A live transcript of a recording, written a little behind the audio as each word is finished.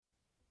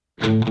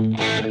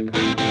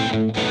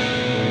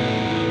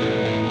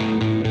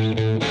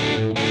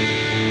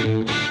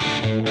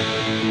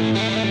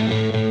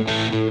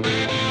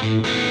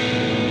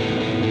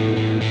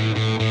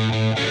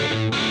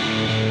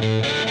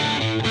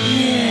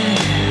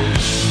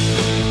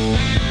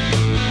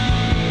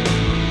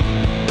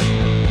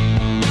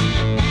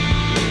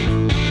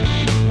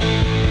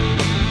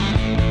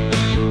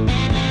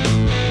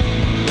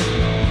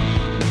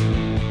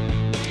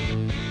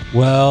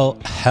Well,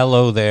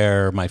 hello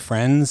there, my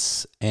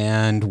friends,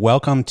 and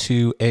welcome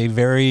to a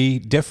very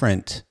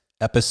different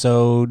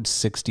episode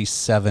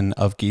 67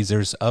 of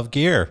Geezers of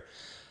Gear.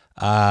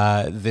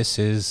 This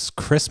is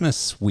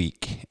Christmas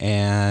week,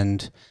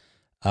 and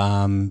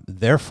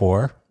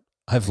therefore,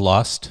 I've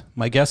lost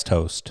my guest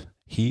host.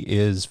 He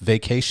is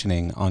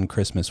vacationing on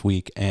Christmas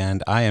week,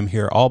 and I am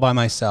here all by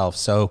myself.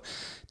 So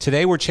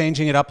today we're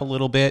changing it up a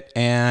little bit,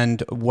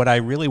 and what I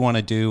really want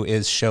to do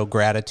is show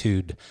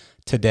gratitude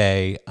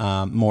today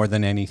more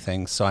than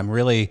anything. So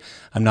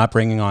I'm not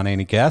bringing on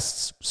any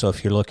guests. So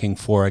if you're looking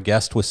for a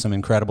guest with some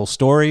incredible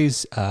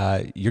stories,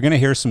 you're going to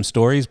hear some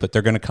stories, but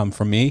they're going to come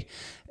from me.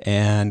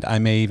 And I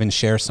may even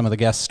share some of the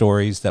guest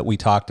stories that we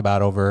talked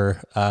about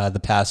over the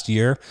past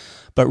year.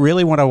 But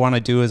really what I want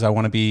to do is I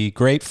want to be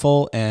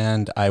grateful,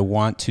 and I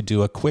want to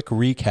do a quick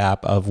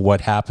recap of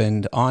what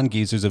happened on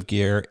Geezers of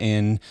Gear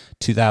in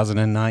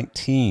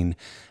 2019.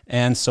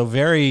 And so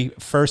very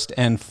first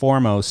and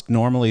foremost,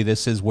 normally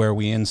this is where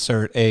we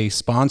insert a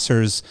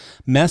sponsor's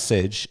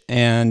message.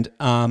 And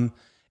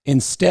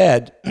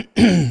instead,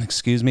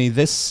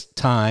 this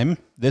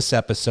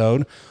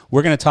episode,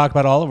 we're going to talk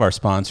about all of our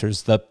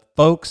sponsors, the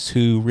folks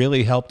who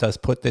really helped us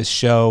put this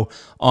show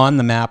on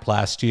the map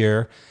last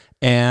year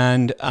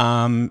and,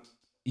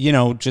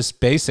 just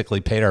basically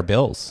paid our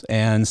bills.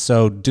 And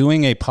so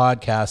doing a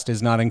podcast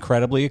is not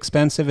incredibly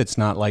expensive. It's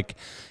not like,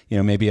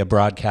 maybe a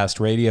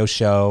broadcast radio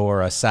show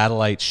or a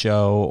satellite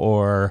show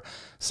or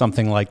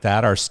something like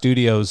that. Our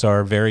studios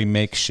are very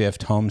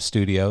makeshift home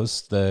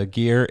studios. The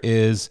gear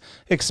is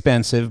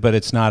expensive, but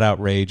it's not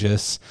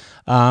outrageous.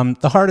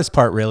 The hardest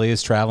part really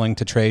is traveling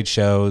to trade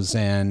shows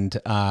and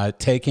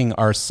taking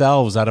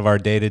ourselves out of our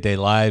day-to-day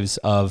lives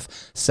of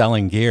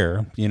selling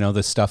gear,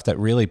 the stuff that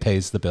really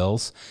pays the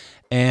bills,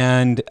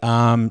 and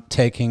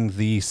taking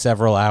the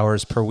several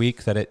hours per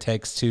week that it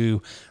takes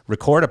to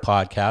record a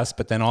podcast,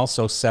 but then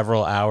also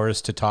several hours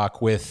to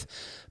talk with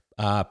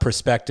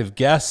prospective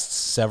guests,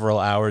 several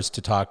hours to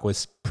talk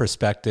with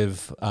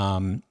prospective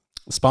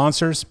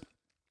sponsors.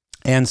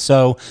 And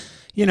so,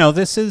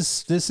 this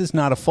is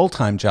not a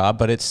full-time job,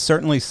 but it's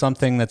certainly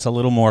something that's a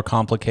little more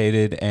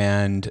complicated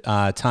and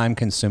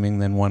time-consuming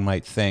than one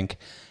might think.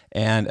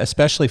 And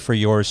especially for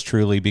yours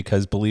truly,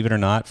 because believe it or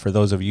not, for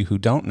those of you who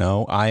don't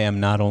know, I am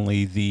not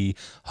only the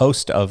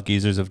host of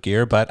Geezers of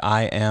Gear, but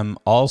I am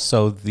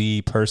also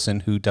the person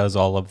who does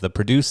all of the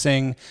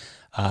producing,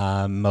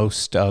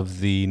 most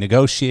of the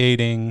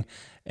negotiating,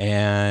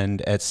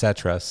 and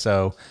etc.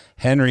 So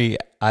Henry,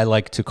 I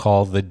like to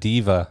call the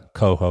diva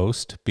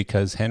co-host,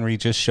 because Henry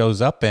just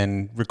shows up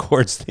and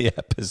records the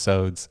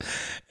episodes,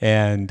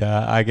 and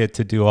I get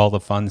to do all the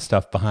fun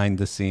stuff behind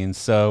the scenes.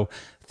 So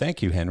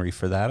thank you, Henry,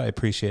 for that. I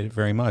appreciate it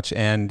very much.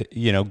 And,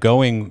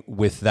 going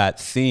with that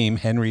theme,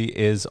 Henry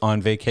is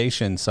on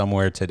vacation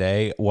somewhere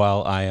today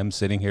while I am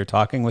sitting here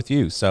talking with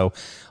you. So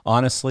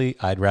honestly,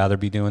 I'd rather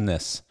be doing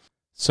this.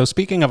 So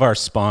speaking of our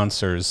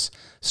sponsors,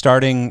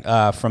 starting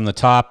from the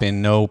top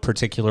in no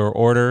particular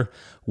order,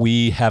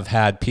 we have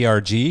had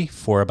PRG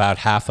for about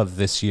half of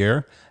this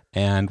year,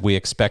 and we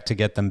expect to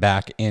get them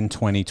back in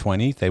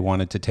 2020. They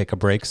wanted to take a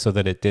break so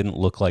that it didn't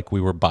look like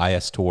we were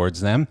biased towards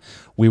them.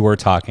 We were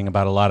talking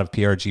about a lot of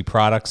PRG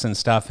products and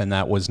stuff, and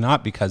that was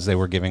not because they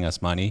were giving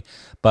us money,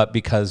 but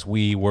because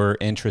we were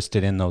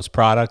interested in those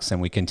products, and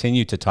we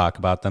continue to talk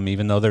about them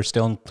even though they're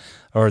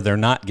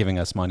not giving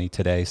us money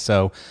today.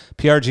 So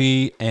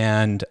PRG,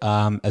 and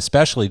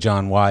especially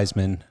John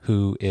Wiseman,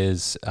 who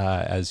is,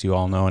 as you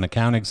all know, an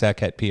account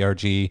exec at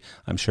PRG.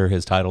 I'm sure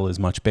his title is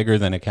much bigger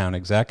than account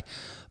exec.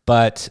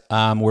 But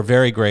we're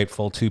very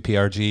grateful to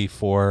PRG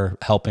for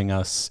helping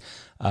us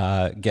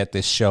get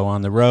this show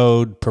on the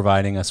road,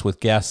 providing us with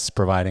guests,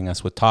 providing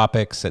us with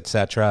topics,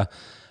 etc.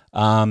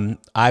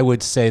 I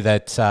would say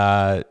that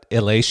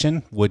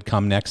Elation would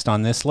come next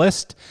on this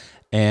list.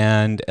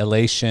 And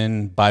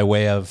Elation, by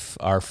way of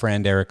our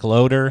friend Eric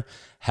Loader,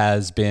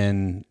 has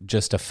been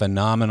just a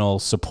phenomenal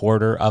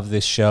supporter of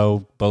this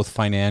show, both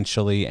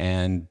financially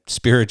and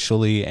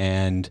spiritually,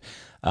 and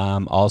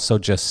also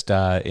just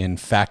in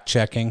fact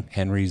checking.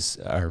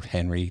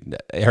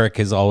 Eric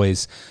is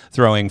always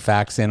throwing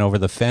facts in over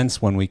the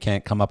fence when we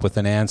can't come up with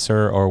an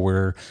answer, or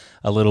we're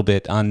a little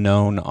bit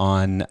unknown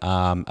on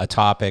a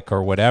topic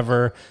or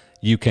whatever.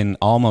 You can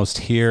almost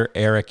hear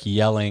Eric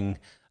yelling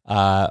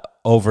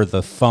over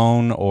the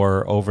phone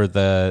or over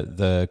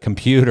the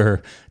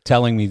computer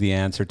telling me the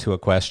answer to a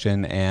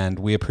question. And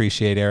we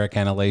appreciate Eric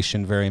and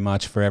Elation very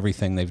much for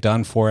everything they've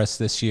done for us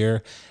this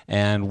year.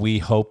 And we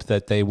hope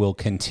that they will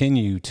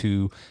continue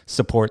to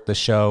support the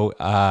show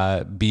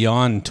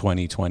beyond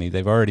 2020.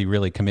 They've already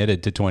really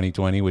committed to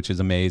 2020, which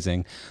is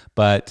amazing.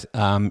 But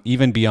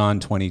even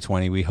beyond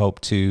 2020, we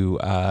hope to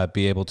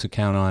be able to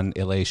count on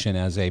Elation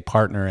as a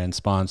partner and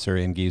sponsor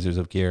in Geezers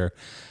of Gear.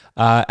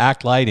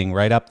 Act Lighting,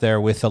 right up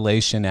there with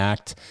Elation.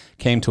 Act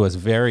came to us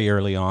very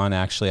early on.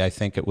 Actually, I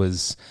think it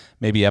was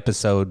maybe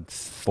episode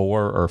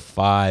 4 or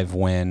 5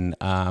 when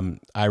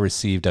I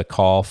received a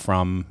call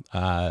from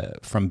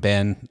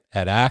Ben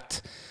at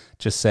Act,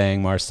 just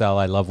saying, Marcel,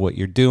 I love what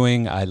you're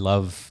doing. I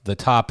love the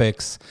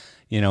topics.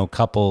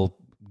 Couple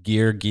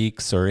gear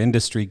geeks or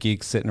industry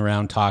geeks sitting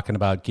around talking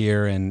about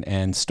gear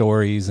and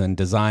stories and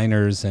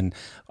designers. And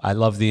I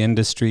love the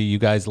industry. You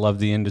guys love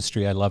the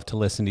industry. I love to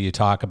listen to you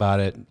talk about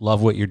it.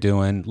 Love what you're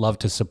doing. Love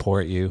to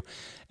support you.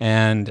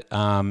 And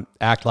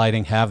Act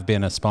Lighting have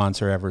been a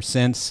sponsor ever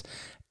since.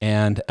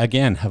 And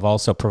again, have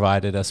also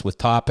provided us with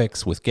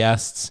topics, with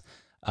guests,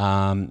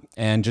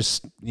 and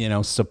just,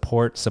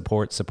 support.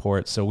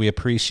 So we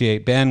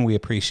appreciate Ben. We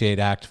appreciate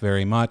Act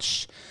very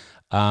much.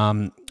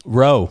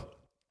 Row.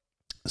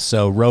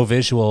 So Row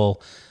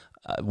Visual,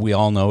 we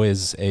all know,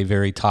 is a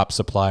very top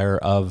supplier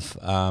of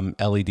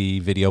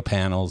LED video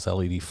panels,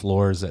 LED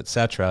floors,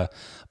 etc.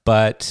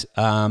 But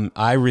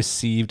I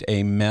received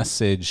a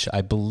message.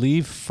 I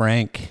believe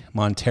Frank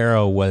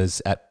Montero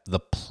was at the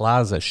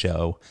Plaza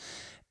show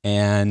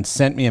and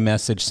sent me a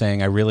message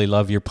saying, I really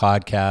love your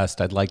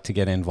podcast. I'd like to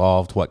get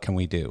involved. What can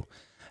we do?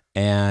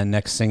 And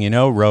next thing you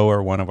know, Row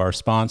are one of our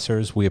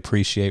sponsors. We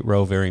appreciate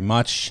Row very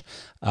much.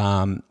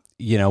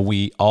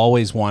 We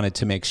always wanted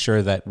to make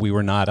sure that we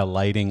were not a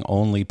lighting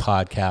only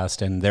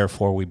podcast, and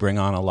therefore we bring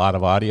on a lot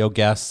of audio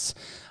guests.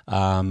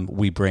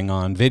 We bring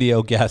on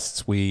video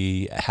guests.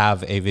 We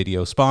have a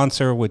video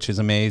sponsor, which is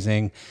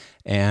amazing.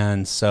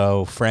 And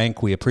so,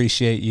 Frank, we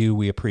appreciate you.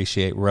 We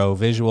appreciate Row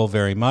Visual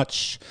very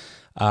much.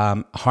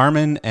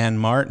 Harman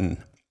and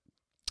Martin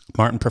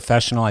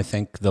Professional. I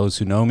think those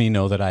who know me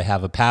know that I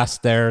have a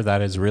past there.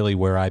 That is really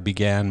where I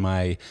began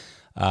my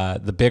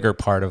the bigger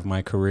part of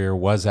my career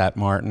was at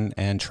Martin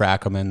and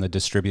Trackman,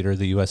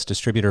 the U.S.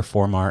 distributor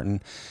for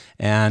Martin.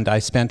 And I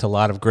spent a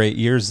lot of great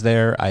years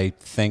there. I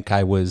think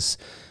I was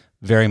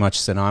very much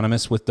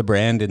synonymous with the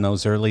brand in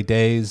those early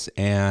days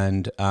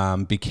and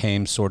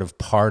became sort of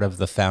part of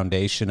the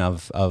foundation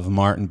of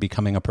Martin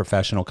becoming a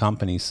professional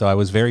company. So I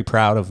was very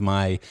proud of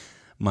my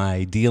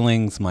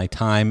dealings, my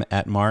time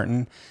at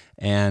Martin.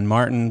 And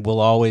Martin will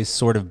always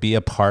sort of be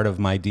a part of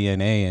my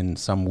DNA in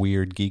some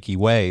weird, geeky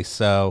way.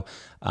 So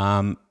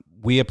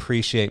we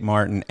appreciate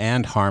Martin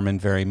and Harman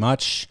very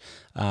much.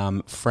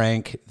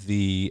 Frank,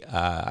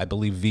 I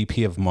believe,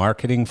 VP of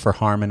Marketing for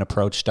Harman,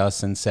 approached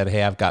us and said,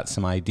 hey, I've got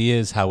some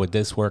ideas. How would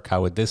this work?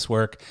 How would this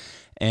work?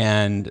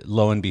 And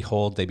lo and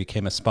behold, they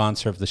became a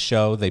sponsor of the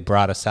show. They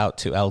brought us out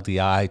to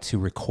LDI to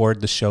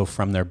record the show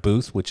from their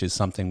booth, which is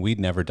something we'd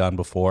never done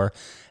before.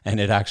 And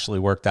it actually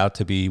worked out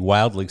to be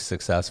wildly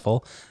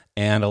successful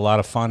and a lot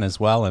of fun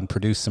as well, and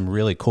produce some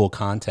really cool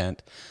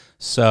content.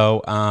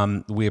 So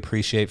we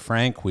appreciate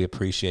Frank. We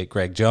appreciate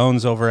Greg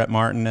Jones over at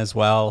Martin as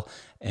well.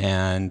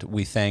 And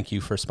we thank you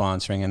for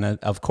sponsoring. And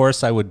of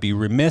course, I would be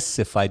remiss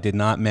if I did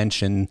not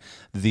mention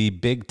the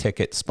big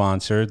ticket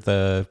sponsor,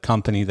 the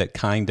company that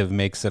kind of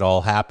makes it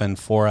all happen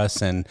for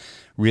us and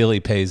really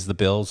pays the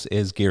bills,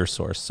 is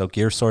GearSource. So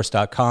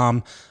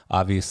GearSource.com,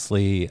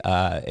 obviously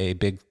a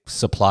big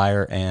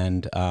supplier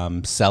and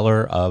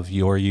seller of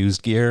your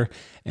used gear.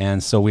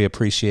 And so we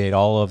appreciate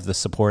all of the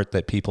support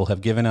that people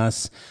have given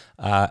us.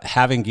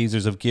 Having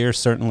Geezers of Gear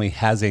certainly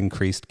has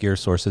increased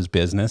GearSource's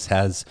business,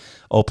 has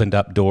opened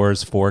up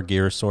doors for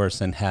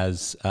GearSource, and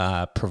has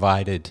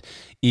provided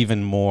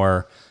even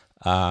more,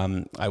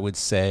 I would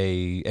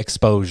say,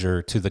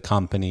 exposure to the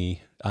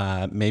company,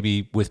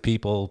 maybe with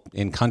people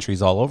in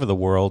countries all over the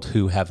world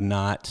who have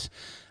not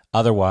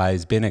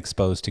otherwise been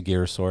exposed to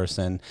GearSource.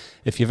 And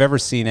if you've ever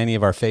seen any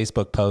of our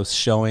Facebook posts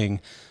showing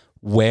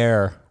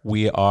where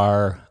we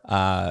are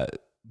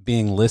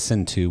being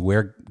listened to,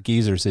 where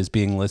Geezers is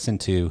being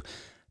listened to,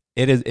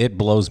 it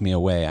blows me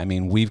away. I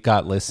mean, we've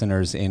got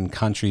listeners in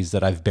countries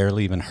that I've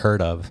barely even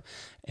heard of,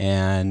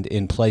 and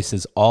in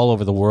places all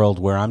over the world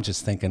where I'm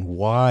just thinking,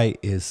 why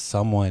is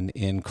someone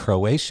in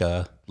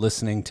Croatia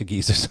listening to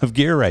Geezers of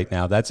Gear right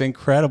now? That's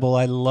incredible.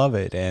 I love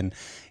it. And,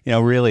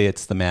 really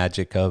it's the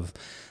magic of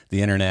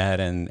the internet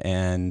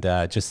and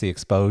just the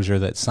exposure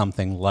that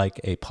something like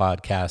a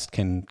podcast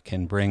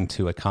can bring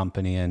to a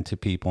company and to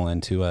people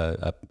and to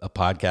a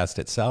podcast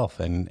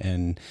itself.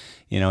 And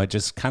it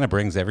just kind of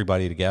brings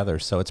everybody together.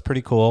 So it's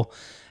pretty cool.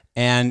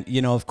 And,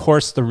 of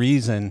course, the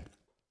reason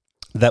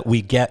that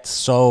we get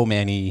so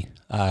many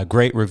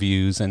great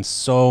reviews and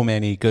so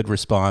many good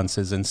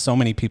responses and so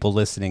many people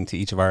listening to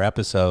each of our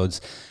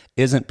episodes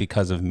isn't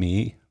because of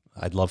me.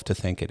 I'd love to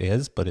think it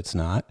is, but it's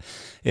not.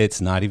 It's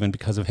not even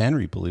because of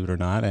Henry, believe it or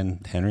not.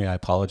 And Henry, I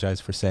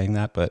apologize for saying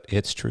that, but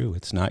it's true.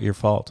 It's not your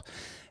fault.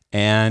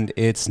 And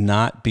it's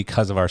not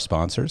because of our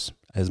sponsors,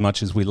 as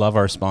much as we love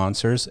our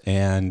sponsors,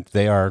 and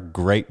they are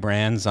great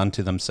brands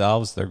unto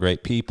themselves. They're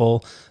great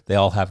people. They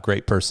all have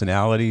great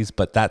personalities,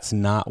 but that's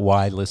not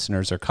why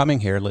listeners are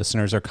coming here.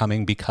 Listeners are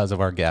coming because of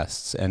our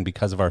guests and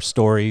because of our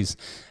stories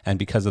and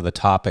because of the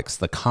topics,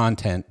 the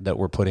content that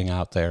we're putting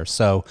out there.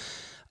 So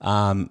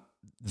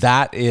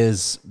that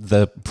is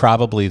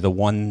probably the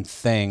one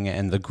thing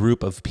and the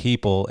group of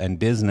people and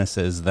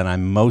businesses that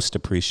I'm most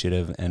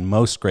appreciative and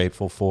most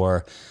grateful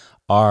for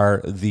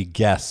are the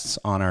guests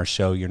on our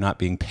show. You're not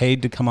being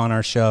paid to come on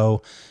our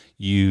show.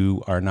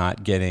 You are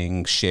not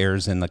getting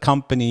shares in the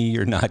company.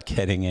 You're not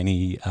getting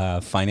any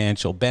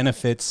financial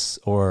benefits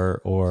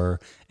or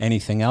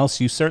anything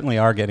else. You certainly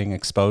are getting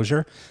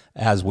exposure,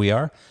 as we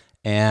are.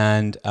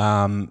 And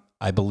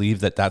I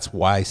believe that that's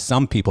why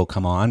some people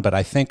come on. But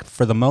I think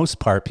for the most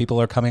part, people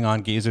are coming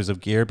on Geezers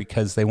of Gear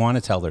because they want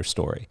to tell their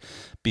story,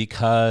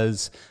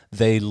 because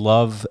they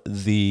love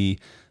the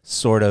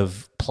sort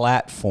of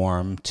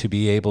platform to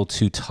be able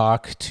to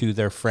talk to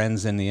their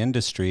friends in the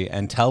industry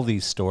and tell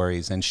these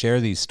stories and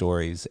share these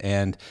stories.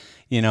 And,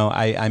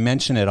 I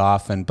mention it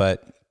often,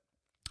 but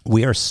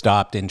we are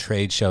stopped in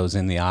trade shows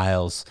in the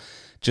aisles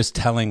just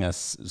telling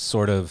us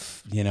sort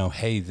of,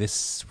 hey,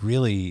 this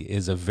really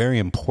is a very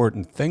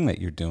important thing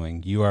that you're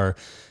doing. You are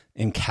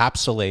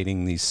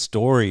encapsulating these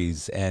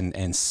stories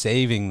and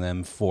saving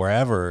them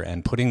forever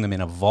and putting them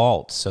in a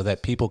vault so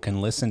that people can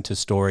listen to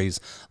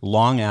stories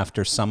long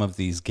after some of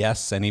these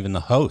guests and even the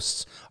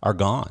hosts are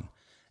gone.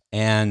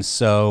 And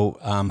so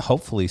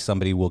hopefully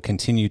somebody will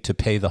continue to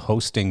pay the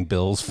hosting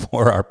bills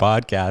for our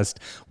podcast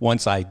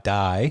once I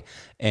die,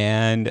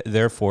 and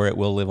therefore it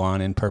will live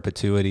on in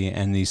perpetuity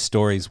and these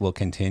stories will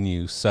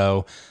continue.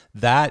 So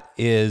that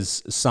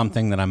is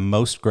something that I'm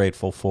most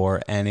grateful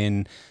for. And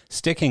in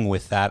sticking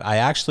with that, I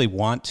actually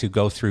want to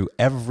go through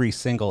every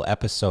single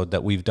episode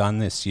that we've done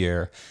this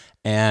year.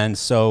 And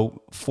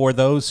so for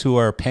those who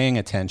are paying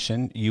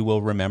attention, you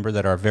will remember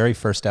that our very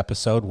first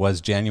episode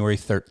was January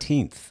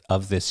 13th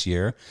of this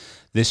year.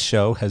 This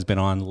show has been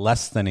on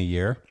less than a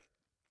year,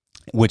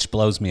 which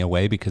blows me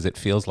away because it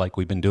feels like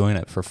we've been doing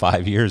it for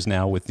 5 years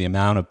now with the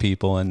amount of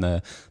people and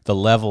the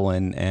level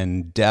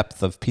and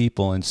depth of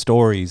people and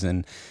stories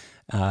and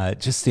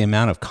just the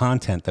amount of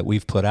content that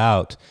we've put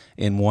out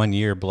in 1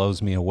 year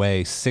blows me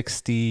away.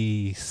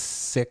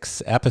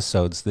 66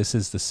 episodes. This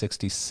is the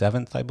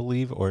 67th, I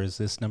believe, or is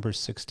this number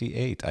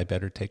 68? I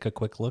better take a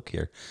quick look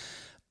here.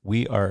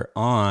 We are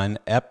on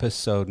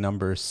episode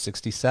number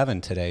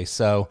 67 today.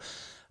 So,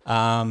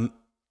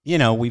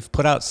 we've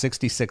put out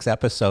 66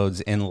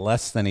 episodes in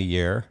less than a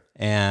year.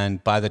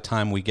 And by the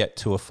time we get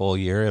to a full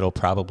year, it'll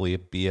probably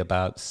be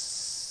about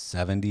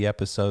 70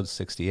 episodes,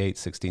 68,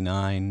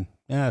 69,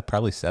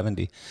 probably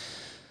 70.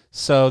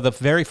 So the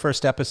very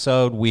first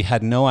episode, we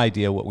had no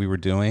idea what we were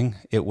doing.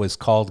 It was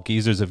called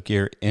Geezers of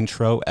Gear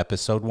Intro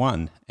Episode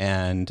 1.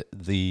 And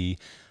the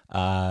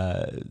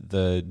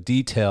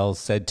details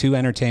said 2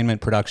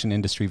 entertainment production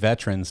industry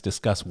veterans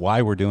discuss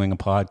why we're doing a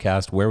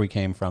podcast, where we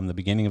came from, the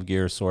beginning of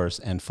Gear Source,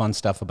 and fun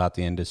stuff about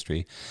the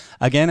industry.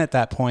 Again, at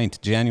that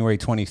point, January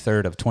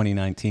 23rd of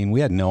 2019,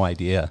 we had no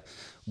idea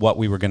what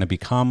we were going to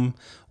become.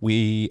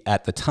 We,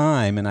 at the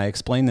time, and I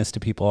explain this to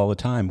people all the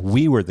time,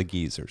 we were the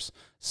geezers.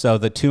 So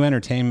the 2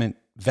 entertainment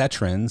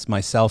veterans,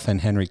 myself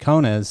and Henry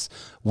Kones,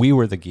 we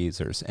were the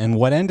geezers. And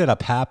what ended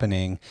up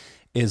happening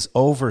is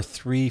over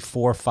 3,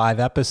 4, 5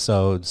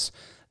 episodes,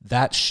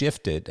 that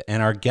shifted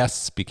and our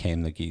guests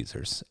became the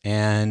geezers.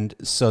 And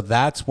so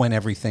that's when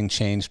everything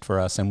changed for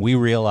us. And we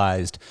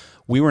realized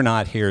we were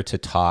not here to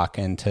talk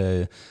and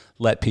to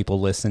let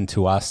people listen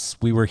to us.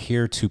 We were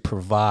here to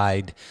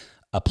provide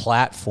a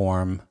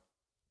platform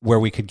where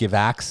we could give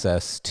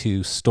access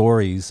to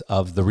stories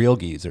of the real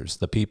geezers,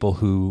 the people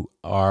who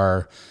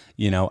are,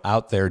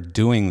 out there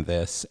doing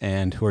this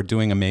and who are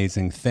doing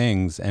amazing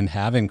things and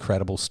have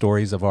incredible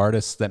stories of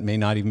artists that may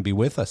not even be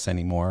with us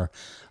anymore,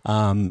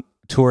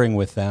 touring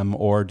with them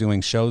or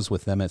doing shows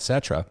with them,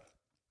 etc.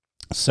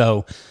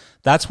 So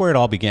that's where it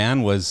all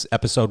began, was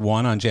episode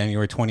 1 on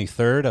January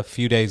 23rd. A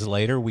few days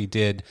later, we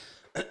did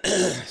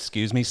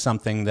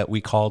something that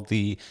we called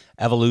the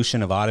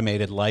Evolution of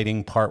Automated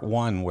Lighting Part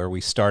 1, where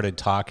we started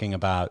talking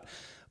about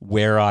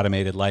where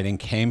automated lighting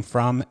came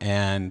from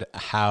and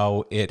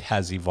how it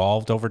has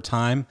evolved over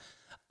time.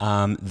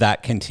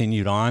 That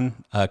continued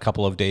on a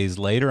couple of days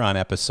later on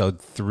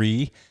episode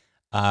 3,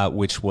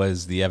 which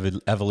was the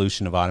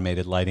Evolution of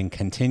Automated Lighting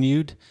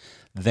Continued.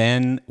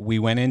 Then we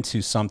went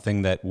into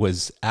something that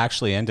was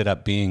actually ended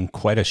up being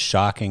quite a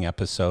shocking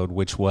episode,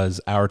 which was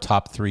our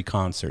top 3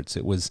 concerts.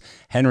 It was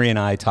Henry and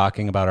I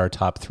talking about our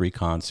top 3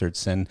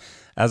 concerts. And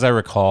as I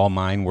recall,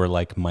 mine were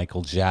like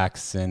Michael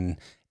Jackson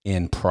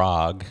in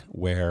Prague,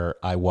 where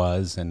I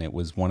was, and it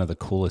was one of the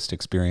coolest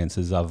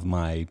experiences of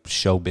my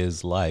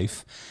showbiz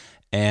life.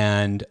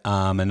 And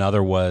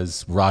another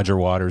was Roger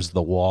Waters'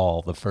 The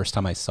Wall. The first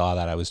time I saw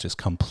that, I was just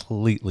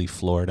completely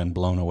floored and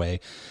blown away.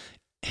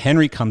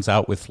 Henry comes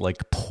out with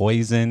like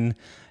Poison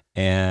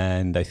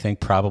and I think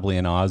probably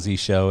an Ozzy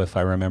show, if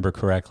I remember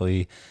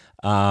correctly.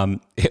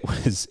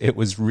 It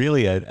was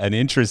really an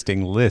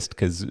interesting list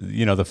because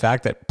the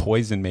fact that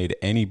Poison made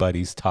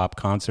anybody's top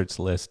concerts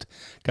list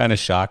kind of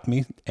shocked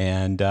me,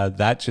 and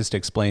that just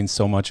explains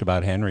so much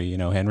about Henry.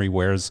 Henry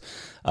wears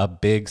a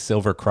big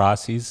silver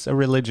cross. He's a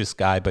religious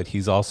guy, but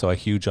he's also a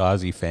huge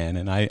Ozzy fan,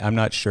 and I'm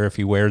not sure if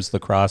he wears the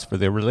cross for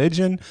the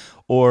religion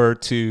or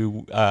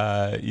to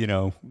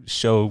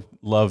show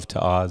love to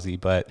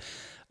Ozzy, but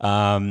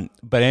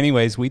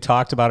anyways, we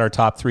talked about our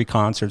top three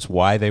concerts,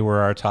 why they were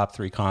our top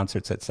three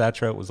concerts,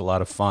 etc. It was a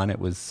lot of fun. It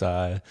was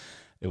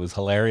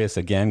hilarious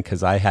again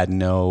because I had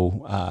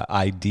no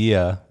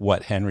idea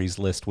what Henry's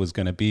list was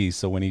going to be.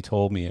 So when he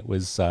told me, it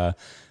was a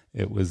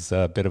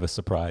bit of a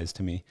surprise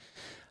to me.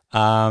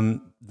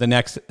 The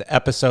next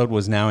episode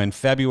was now in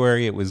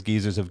February. It was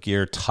Geezers of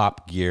Gear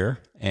Top Gear,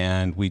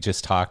 and we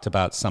just talked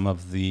about some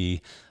of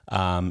the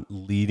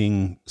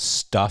leading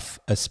stuff,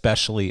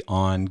 especially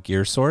on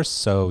GearSource.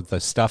 So the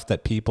stuff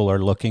that people are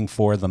looking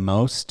for the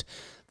most,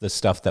 the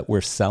stuff that we're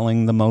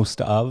selling the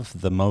most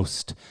of, the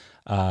most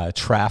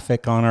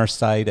traffic on our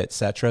site,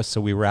 etc.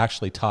 So we were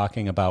actually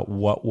talking about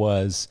what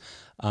was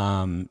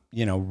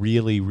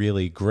really,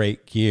 really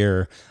great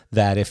gear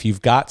that if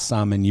you've got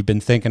some and you've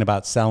been thinking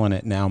about selling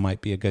it, now might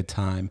be a good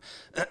time.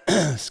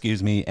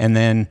 Excuse me. And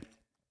then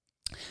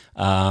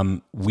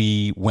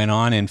we went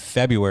on in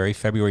February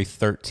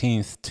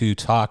 13th, to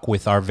talk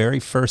with our very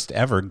first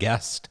ever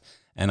guest.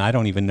 And I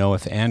don't even know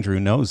if Andrew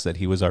knows that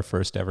he was our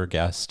first ever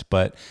guest,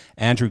 but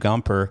Andrew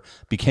Gumper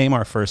became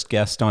our first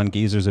guest on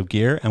Geezers of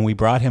Gear, and we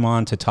brought him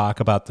on to talk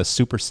about the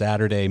Super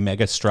Saturday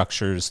Mega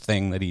Structures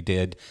thing that he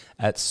did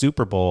at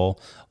Super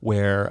Bowl,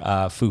 where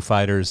Foo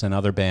Fighters and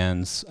other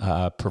bands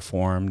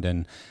performed,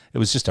 and it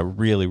was just a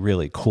really,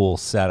 really cool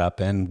setup.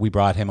 And we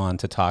brought him on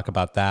to talk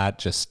about that,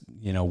 just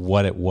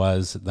what it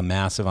was, the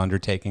massive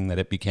undertaking that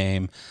it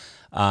became.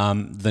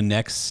 The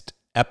next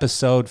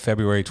episode,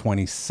 February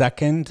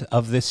 22nd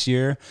of this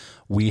year,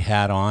 we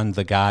had on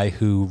the guy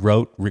who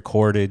wrote,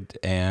 recorded,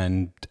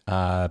 and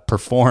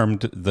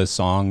performed the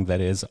song that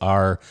is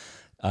our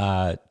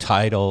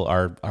title,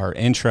 our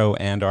intro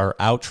and our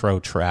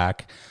outro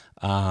track,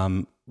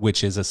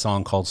 which is a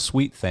song called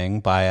Sweet Thing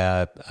by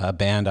a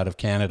band out of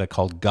Canada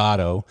called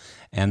Gatto.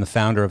 And the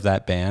founder of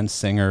that band,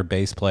 singer,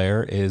 bass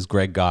player, is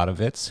Greg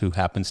Godovitz, who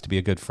happens to be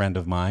a good friend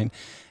of mine.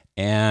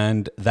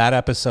 And that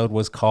episode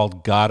was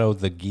called Gatto,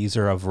 the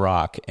Geezer of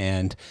Rock.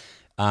 And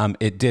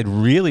it did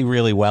really,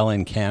 really well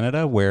in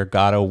Canada, where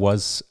Gatto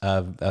was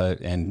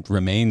and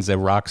remains a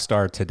rock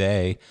star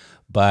today.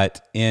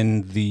 But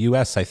in the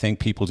U.S., I think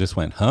people just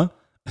went, huh?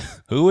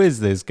 Who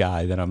is this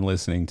guy that I'm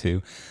listening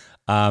to?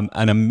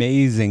 An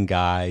amazing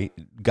guy.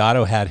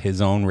 Gatto had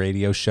his own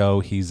radio show.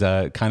 He's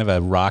a kind of a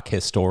rock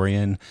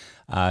historian.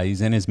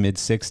 He's in his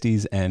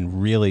mid-60s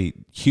and really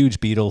huge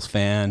Beatles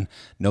fan,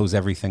 knows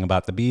everything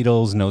about the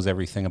Beatles, knows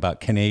everything about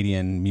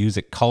Canadian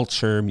music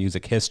culture,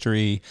 music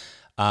history.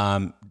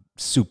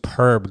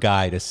 Superb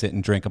guy to sit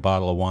and drink a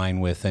bottle of wine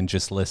with and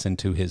just listen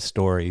to his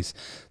stories.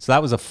 So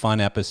that was a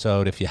fun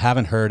episode. If you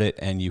haven't heard it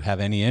and you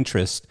have any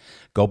interest,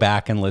 go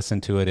back and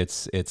listen to it.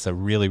 It's a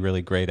really,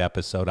 really great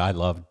episode. I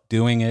love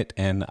doing it,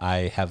 and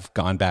I have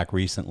gone back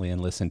recently and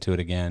listened to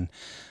it again.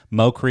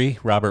 Mokri,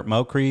 Robert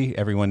Mokri,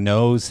 everyone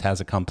knows, has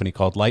a company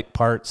called Light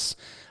Parts,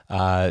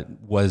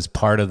 was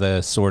part of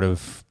the sort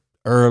of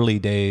early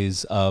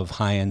days of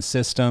high-end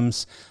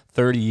systems,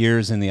 30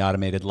 years in the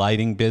automated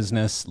lighting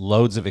business,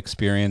 loads of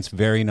experience,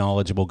 very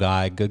knowledgeable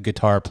guy, good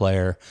guitar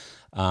player.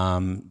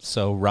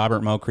 So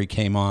Robert Mokri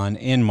came on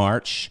in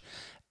March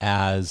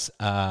as,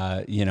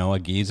 a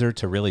geezer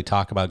to really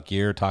talk about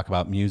gear, talk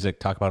about music,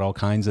 talk about all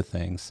kinds of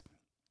things.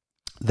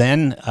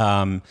 Then,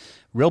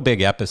 real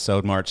big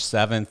episode, March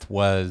 7th,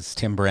 was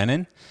Tim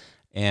Brennan,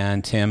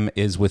 and Tim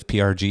is with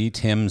PRG.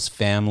 Tim's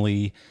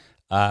family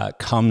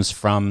comes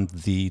from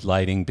the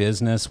lighting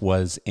business,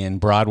 was in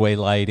Broadway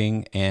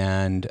lighting,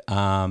 and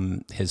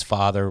his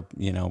father,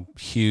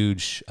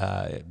 huge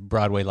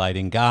Broadway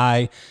lighting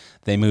guy.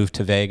 They moved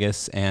to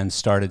Vegas and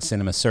started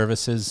Cinema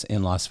Services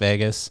in Las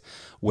Vegas,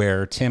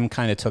 where Tim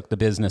kind of took the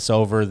business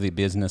over. The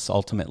business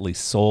ultimately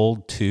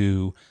sold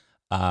to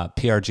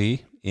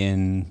PRG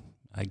in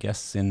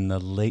the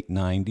late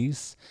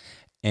 90s.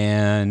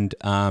 And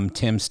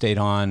Tim stayed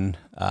on,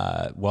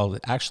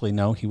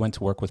 he went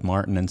to work with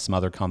Martin and some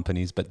other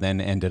companies, but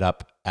then ended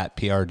up at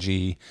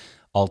PRG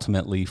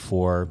ultimately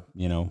for,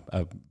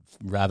 a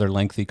rather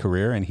lengthy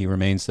career, and he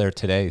remains there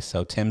today.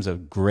 So Tim's a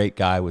great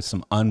guy with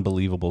some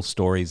unbelievable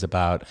stories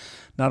about,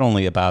 not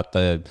only about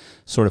the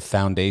sort of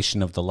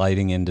foundation of the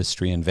lighting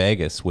industry in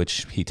Vegas,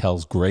 which he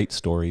tells great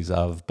stories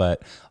of,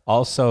 but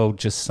also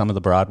just some of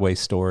the Broadway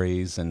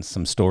stories and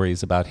some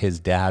stories about his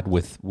dad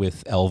with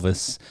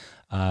Elvis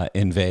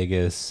in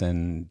Vegas,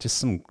 and just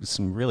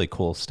some really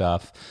cool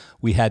stuff.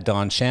 We had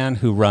Don Chan,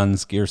 who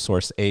runs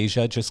GearSource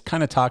Asia, just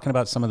kind of talking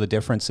about some of the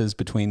differences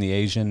between the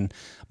Asian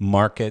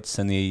markets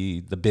and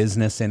the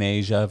business in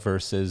Asia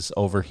versus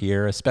over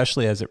here,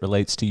 especially as it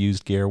relates to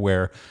used gear,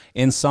 where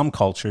in some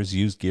cultures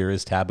used gear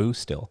is taboo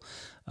still.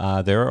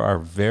 There are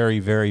very,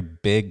 very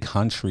big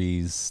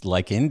countries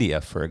like India,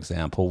 for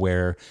example,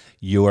 where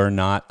you are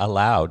not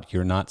allowed,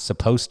 you're not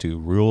supposed to.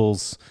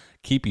 Rules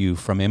keep you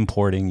from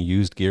importing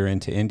used gear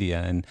into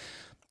India. And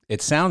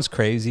it sounds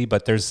crazy,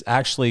 but there's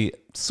actually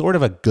sort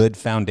of a good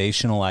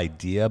foundational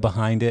idea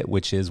behind it,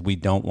 which is we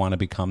don't want to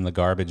become the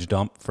garbage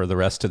dump for the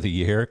rest of the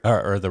year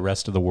or the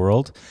rest of the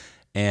world.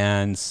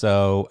 And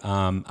so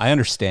I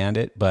understand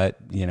it, but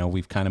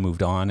we've kind of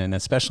moved on, and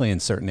especially in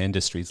certain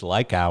industries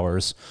like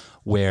ours,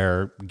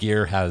 where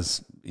gear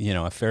has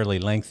a fairly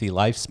lengthy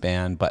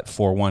lifespan, but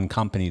for one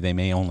company they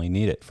may only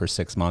need it for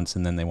 6 months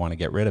and then they want to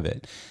get rid of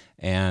it.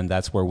 And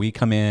that's where we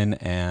come in,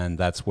 and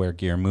that's where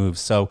gear moves.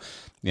 So,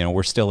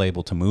 we're still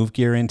able to move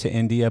gear into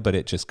India, but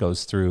it just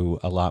goes through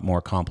a lot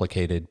more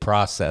complicated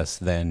process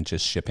than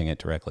just shipping it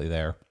directly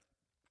there.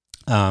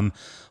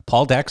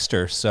 Paul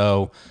Dexter.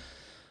 So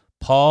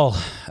Paul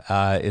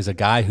is a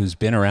guy who's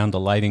been around the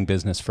lighting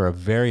business for a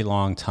very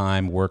long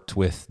time, worked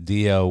with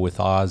Dio, with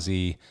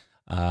Ozzy,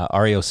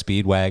 REO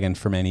Speedwagon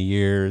for many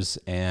years.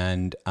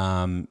 And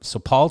so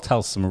Paul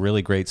tells some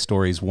really great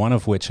stories, one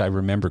of which I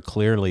remember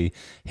clearly,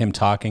 him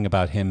talking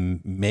about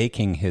him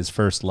making his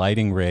first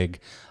lighting rig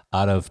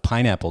out of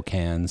pineapple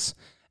cans.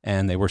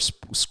 And they were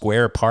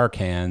square par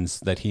cans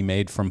that he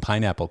made from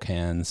pineapple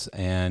cans.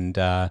 And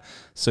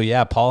so,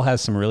 yeah, Paul has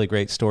some really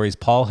great stories.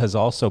 Paul has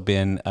also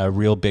been a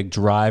real big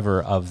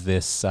driver of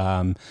this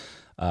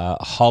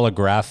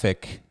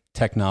holographic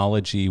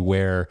technology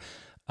where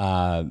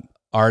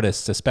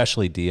artists,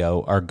 especially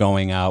Dio, are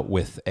going out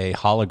with a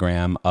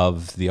hologram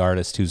of the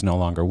artist who's no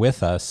longer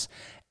with us.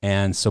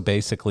 And so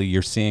basically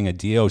you're seeing a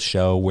Dio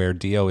show where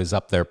Dio is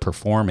up there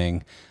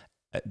performing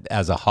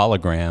as a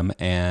hologram,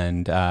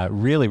 and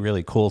really,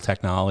 really cool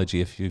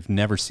technology. If you've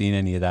never seen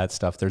any of that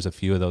stuff, there's a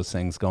few of those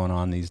things going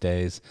on these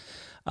days.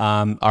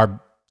 Our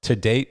to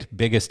date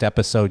biggest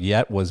episode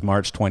yet was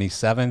March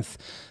 27th,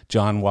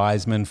 John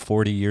Wiseman,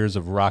 40 years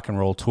of rock and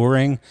roll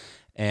touring.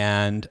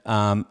 And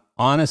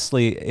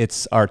honestly,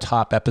 it's our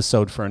top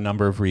episode for a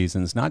number of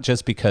reasons, not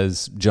just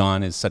because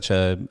John is such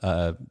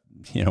a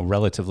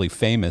relatively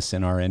famous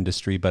in our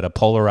industry, but a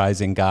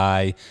polarizing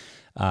guy.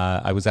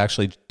 I was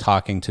actually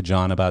talking to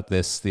John about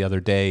this the other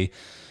day.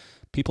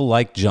 People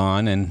like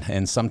John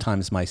and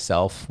sometimes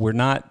myself, we're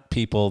not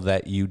people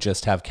that you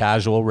just have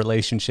casual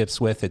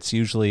relationships with. It's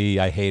usually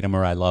I hate him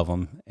or I love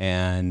him.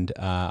 And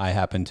I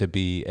happen to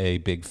be a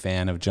big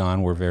fan of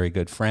John. We're very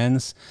good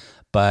friends,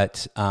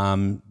 but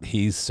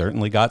he's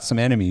certainly got some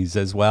enemies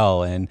as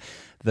well. And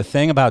the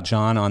thing about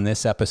John on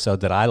this episode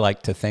that I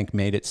like to think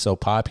made it so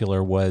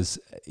popular was,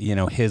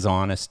 his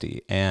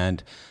honesty.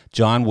 And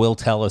John will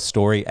tell a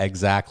story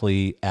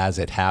exactly as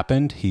it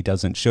happened. He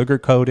doesn't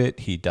sugarcoat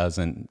it. He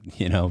doesn't,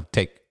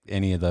 take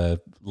any of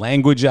the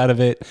language out of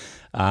it.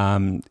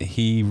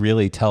 He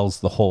really tells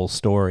the whole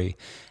story.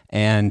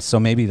 And so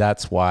maybe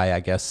that's why I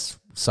guess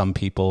some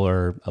people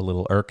are a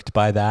little irked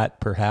by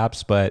that,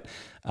 perhaps, but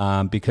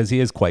because he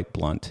is quite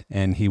blunt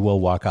and he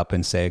will walk up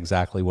and say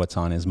exactly what's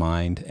on his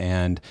mind.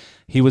 And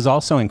he was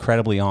also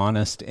incredibly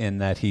honest in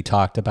that he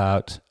talked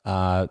about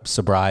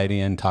sobriety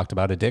and talked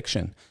about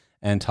addiction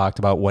and talked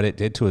about what it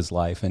did to his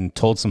life and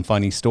told some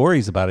funny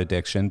stories about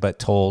addiction, but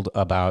told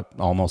about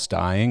almost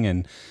dying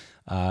and,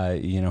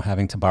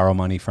 having to borrow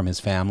money from his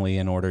family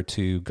in order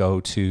to go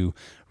to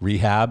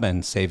rehab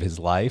and save his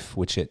life,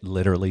 which it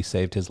literally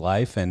saved his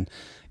life. And,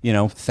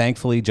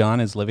 thankfully, John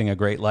is living a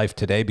great life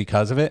today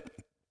because of it,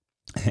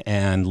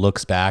 and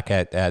looks back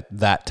at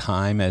that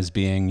time as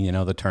being,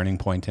 the turning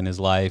point in his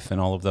life and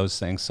all of those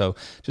things. So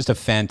just a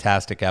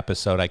fantastic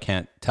episode. I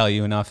can't tell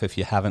you enough if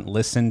you haven't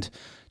listened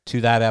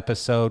to that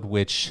episode,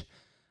 which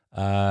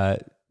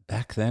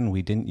back then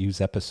we didn't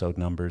use episode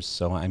numbers.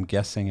 So I'm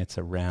guessing it's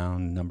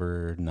around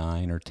number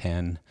 9 or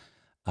 10,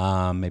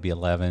 maybe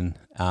 11.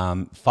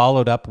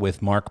 Followed up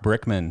with Mark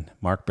Brickman.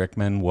 Mark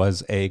Brickman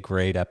was a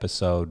great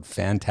episode.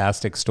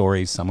 Fantastic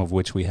stories, some of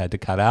which we had to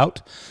cut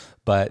out,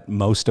 but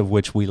most of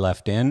which we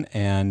left in.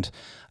 And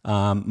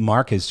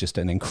Mark is just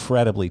an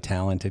incredibly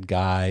talented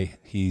guy.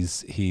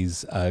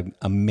 He's an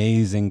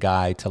amazing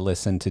guy to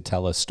listen to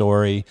tell a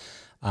story.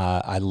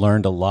 I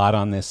learned a lot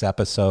on this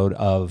episode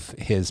of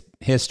his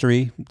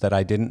history that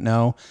I didn't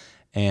know,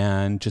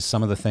 and just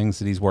some of the things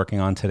that he's working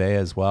on today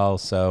as well.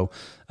 So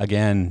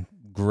again,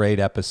 great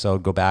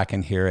episode. Go back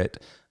and hear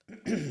it.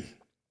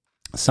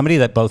 Somebody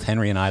that both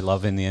Henry and I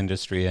love in the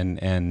industry,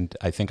 and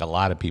I think a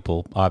lot of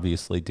people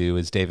obviously do,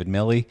 is David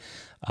Milley.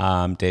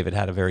 David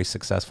had a very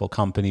successful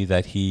company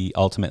that he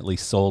ultimately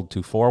sold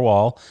to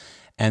 4Wall.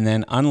 And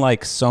then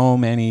unlike so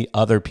many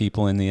other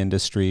people in the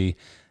industry,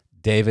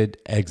 David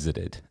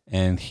exited,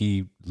 and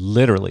he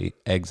literally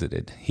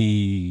exited.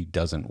 He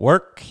doesn't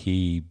work.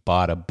 He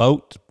bought a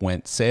boat,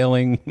 went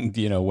sailing,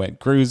 went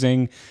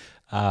cruising.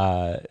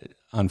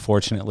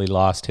 unfortunately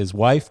lost his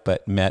wife,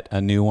 but met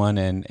a new one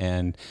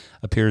and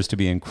appears to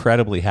be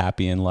incredibly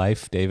happy in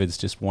life. David's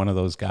just one of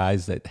those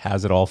guys that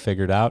has it all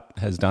figured out,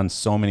 has done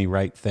so many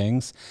right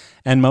things.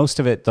 And most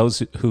of it,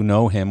 those who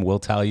know him will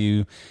tell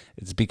you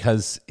it's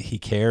because he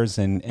cares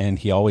and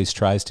he always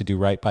tries to do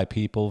right by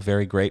people.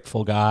 Very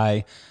grateful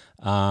guy,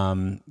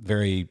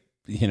 very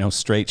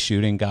straight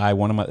shooting guy,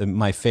 one of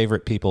my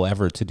favorite people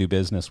ever to do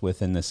business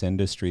with in this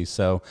industry.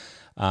 So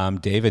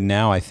David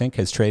now I think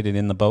has traded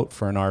in the boat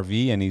for an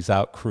RV and he's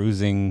out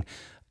cruising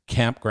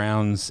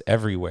campgrounds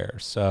everywhere.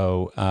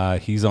 So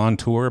he's on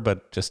tour,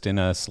 but just in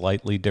a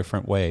slightly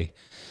different way.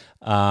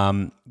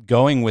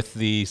 Going with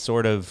the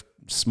sort of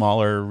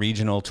smaller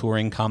regional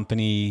touring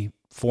company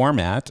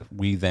format,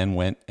 we then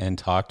went and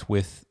talked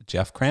with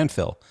Jeff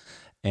Cranfill.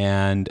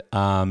 And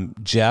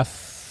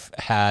Jeff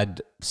has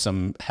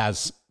some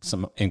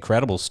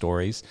incredible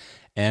stories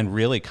and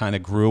really kind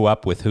of grew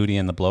up with Hootie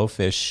and the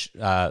Blowfish,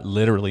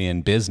 literally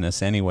in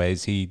business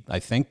anyways. He, I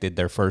think, did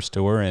their first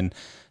tour and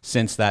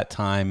since that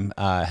time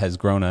has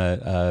grown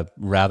a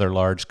rather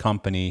large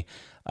company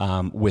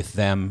with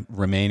them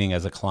remaining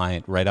as a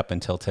client right up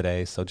until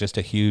today. So just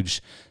a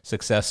huge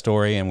success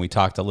story. And we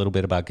talked a little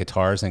bit about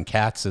guitars and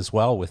cats as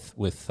well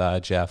with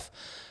Jeff.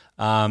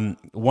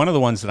 One of the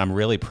ones that I'm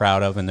really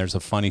proud of, and there's a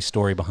funny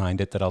story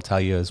behind it that I'll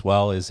tell you as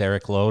well, is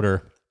Eric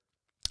Loader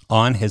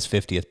on his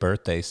 50th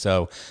birthday.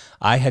 So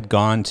I had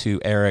gone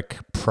to Eric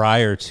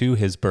prior to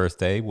his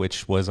birthday,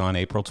 which was on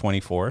April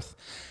 24th,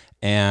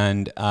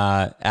 and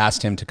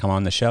asked him to come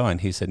on the show. And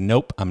he said,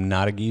 nope, I'm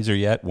not a geezer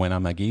yet. When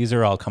I'm a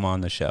geezer, I'll come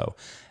on the show.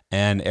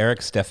 And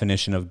Eric's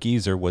definition of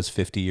geezer was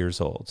 50 years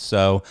old.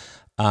 So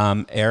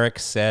Eric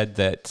said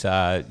that,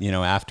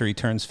 after he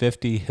turns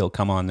 50, he'll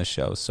come on the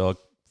show. So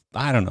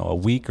I don't know, a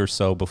week or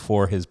so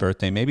before his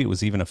birthday, maybe it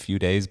was even a few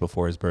days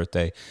before his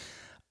birthday,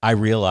 I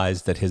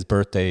realized that his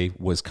birthday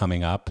was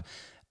coming up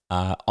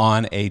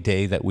on a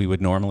day that we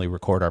would normally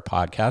record our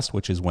podcast,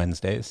 which is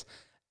Wednesdays.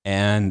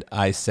 And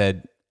I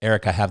said,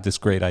 Eric, I have this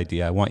great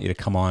idea. I want you to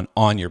come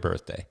on your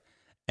birthday.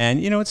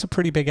 And, it's a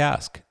pretty big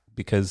ask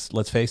because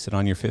let's face it,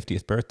 on your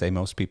 50th birthday,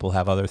 most people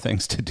have other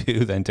things to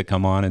do than to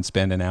come on and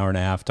spend an hour and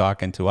a half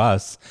talking to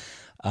us.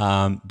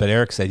 But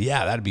Eric said,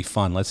 yeah, that'd be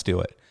fun. Let's do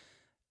it.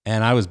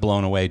 And I was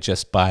blown away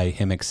just by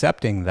him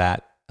accepting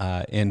that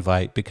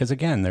invite because,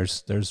 again,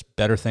 there's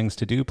better things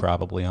to do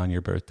probably on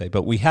your birthday.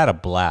 But we had a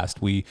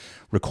blast. We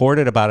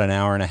recorded about an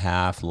hour and a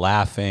half,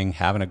 laughing,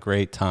 having a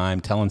great time,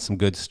 telling some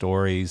good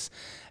stories.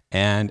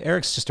 And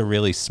Eric's just a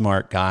really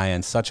smart guy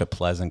and such a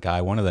pleasant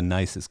guy, one of the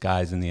nicest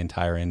guys in the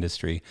entire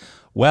industry.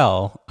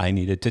 Well, I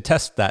needed to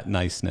test that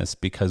niceness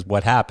because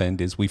what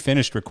happened is we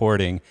finished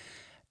recording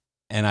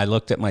and I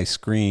looked at my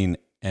screen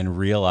and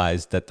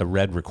realized that the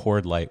red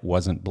record light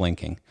wasn't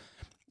blinking.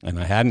 And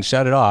I hadn't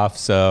shut it off,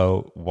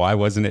 so why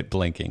wasn't it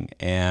blinking?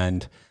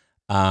 And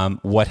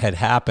what had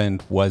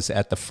happened was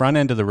at the front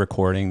end of the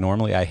recording,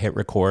 normally I hit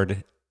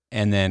record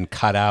and then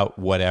cut out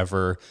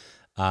whatever,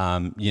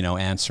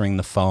 answering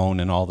the phone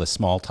and all the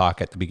small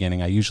talk at the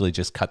beginning. I usually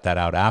just cut that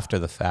out after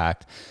the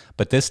fact.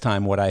 But this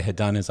time what I had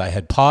done is I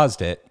had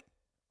paused it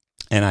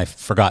and I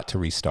forgot to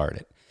restart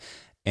it.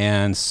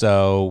 And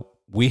so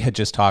we had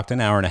just talked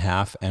an hour and a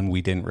half and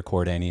we didn't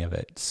record any of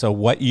it. So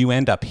what you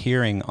end up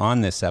hearing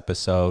on this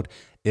episode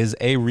is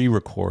a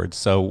re-record.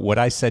 So what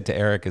I said to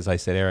Eric is I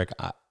said, Eric,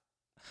 I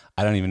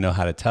don't even know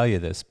how to tell you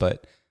this,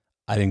 but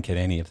I didn't get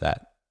any of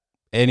that.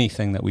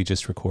 Anything that we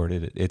just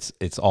recorded,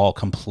 it's all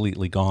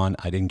completely gone.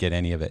 I didn't get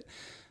any of it.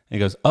 And he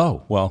goes,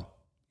 oh, well,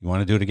 you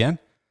want to do it again?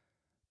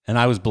 And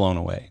I was blown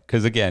away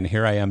because, again,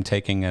 here I am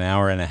taking an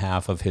hour and a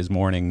half of his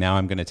morning. Now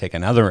I'm going to take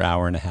another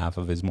hour and a half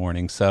of his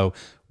morning. So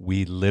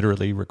we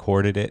literally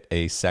recorded it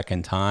a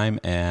second time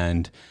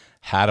and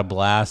had a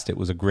blast. It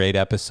was a great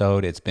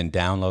episode. It's been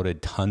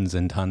downloaded tons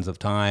and tons of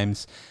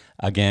times.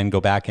 Again,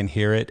 go back and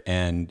hear it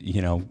and,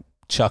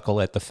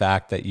 chuckle at the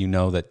fact that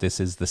that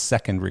this is the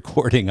second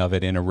recording of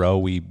it in a row.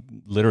 We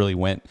literally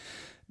went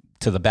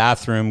to the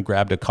bathroom,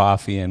 grabbed a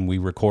coffee, and we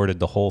recorded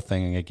the whole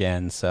thing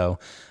again. So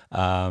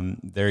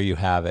there you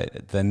have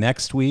it. The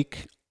next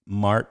week,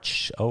 that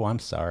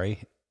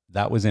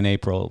was in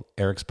April.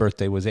 Eric's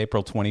birthday was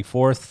April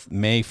 24th,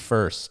 May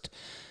 1st.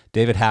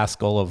 David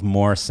Haskell of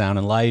More Sound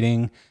and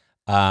Lighting.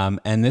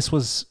 And this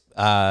was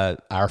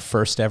our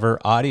first ever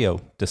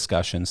audio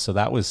discussion. So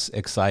that was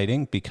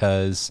exciting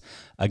because,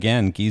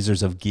 again,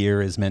 Geezers of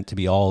Gear is meant to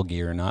be all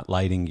gear, not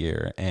lighting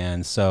gear.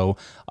 And so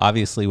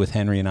obviously with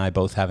Henry and I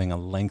both having a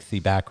lengthy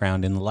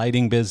background in the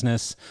lighting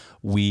business,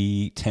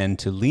 we tend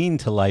to lean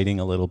to lighting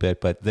a little bit,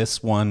 but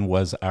this one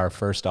was our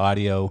first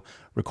audio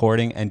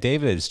recording. And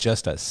David is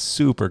just a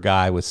super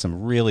guy with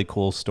some really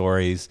cool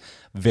stories,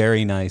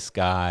 very nice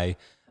guy.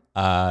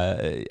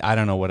 I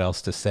don't know what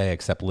else to say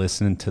except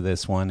listen to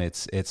this one.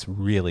 It's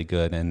really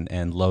good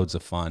and loads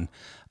of fun.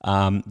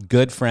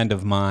 Good friend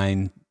of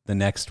mine the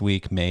next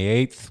week,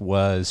 May 8th,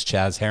 was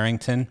Chaz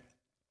Harrington,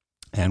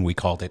 and we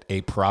called it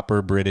A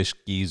Proper British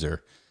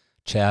Geezer.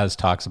 Chaz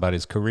talks about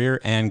his career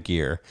and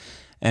gear.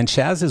 And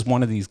Chaz is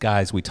one of these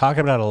guys, we talk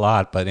about it a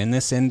lot, but in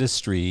this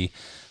industry,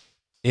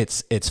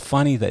 it's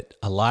funny that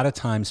a lot of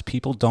times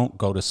people don't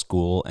go to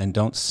school and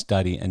don't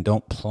study and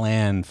don't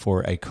plan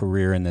for a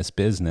career in this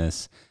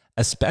business,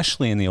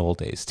 especially in the old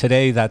days.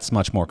 Today, that's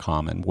much more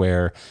common,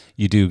 where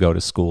you do go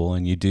to school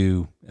and you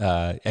do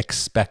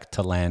expect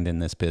to land in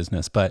this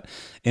business. But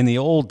in the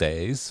old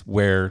days,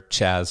 where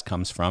Chaz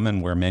comes from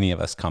and where many of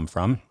us come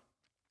from,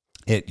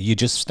 you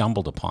just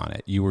stumbled upon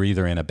it. You were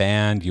either in a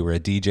band, you were a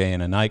DJ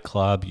in a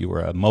nightclub, you were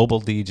a mobile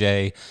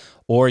DJ,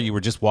 or you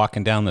were just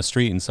walking down the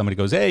street and somebody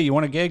goes, "Hey, you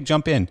want a gig?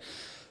 Jump in."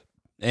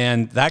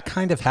 And that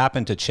kind of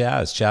happened to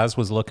Chaz. Chaz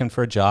was looking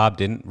for a job,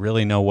 didn't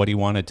really know what he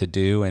wanted to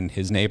do, and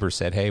his neighbor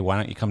said, "Hey, why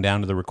don't you come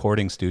down to the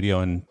recording studio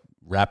and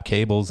wrap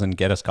cables and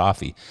get us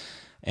coffee?"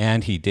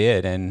 And he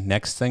did, and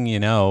next thing you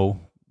know,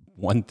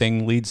 one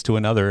thing leads to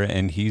another,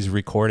 and he's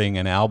recording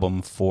an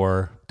album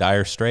for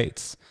Dire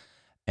Straits.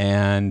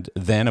 And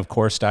then, of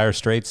course, Dire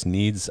Straits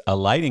needs a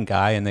lighting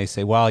guy, and they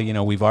say, "Well,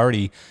 we've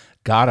already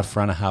got a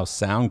front of house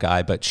sound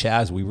guy, but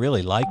Chaz, we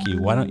really like you.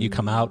 Why don't you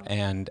come out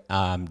and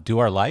do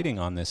our lighting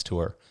on this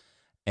tour?"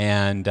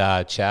 And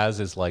Chaz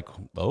is like,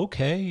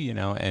 "Okay,"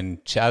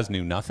 and Chaz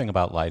knew nothing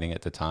about lighting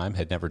at the time,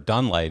 had never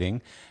done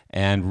lighting.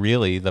 And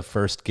really, the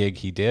first gig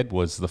he did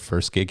was the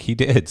first gig he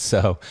did.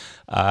 So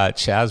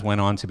Chaz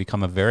went on to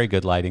become a very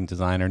good lighting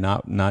designer,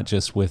 not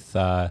just with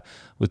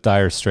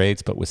Dire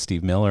Straits, but with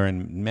Steve Miller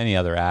and many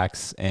other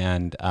acts,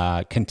 and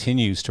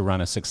continues to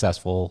run a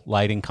successful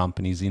lighting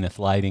company, Zenith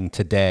Lighting,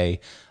 today.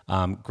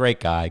 Great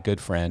guy, good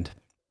friend.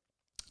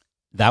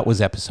 That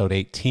was episode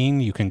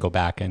 18. You can go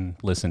back and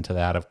listen to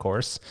that, of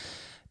course.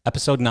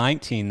 Episode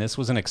 19, this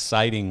was an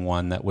exciting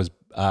one that was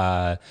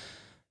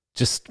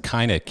just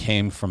kind of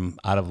came from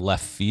out of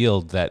left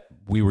field, that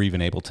we were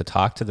even able to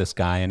talk to this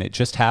guy. And it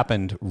just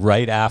happened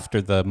right after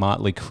the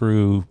Motley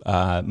Crue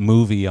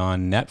movie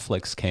on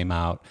Netflix came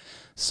out.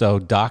 So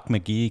Doc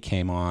McGhee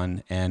came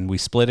on, and we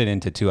split it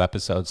into 2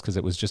 episodes because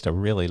it was just a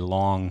really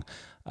long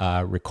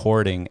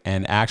recording.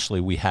 And actually,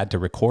 we had to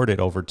record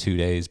it over 2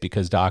 days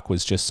because Doc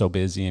was just so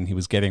busy, and he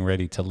was getting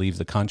ready to leave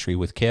the country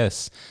with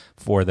Kiss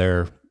for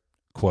their,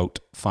 quote,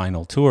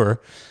 final tour,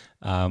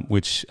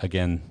 which,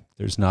 again,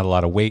 there's not a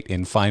lot of weight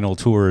in final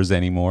tours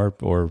anymore,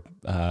 or,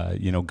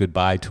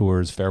 goodbye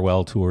tours,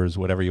 farewell tours,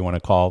 whatever you want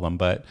to call them.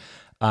 But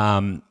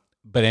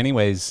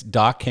anyways,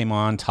 Doc came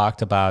on,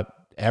 talked about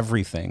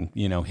everything,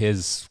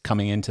 his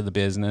coming into the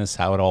business,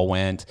 how it all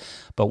went.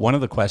 But one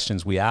of the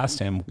questions we asked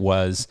him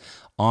was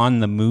on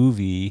the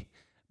movie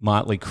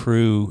Motley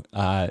Crue,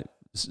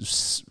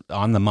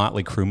 on the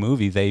Motley Crue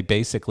movie, they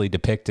basically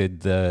depicted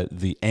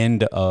the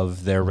end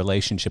of their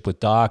relationship with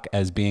Doc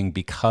as being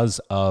because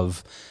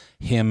of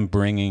him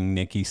bringing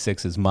Nikki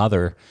Sixx's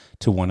mother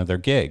to one of their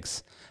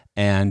gigs.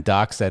 And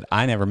Doc said,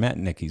 "I never met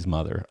Nikki's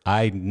mother.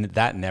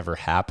 That never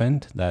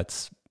happened.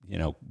 That's,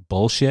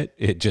 bullshit.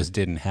 It just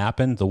didn't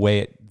happen.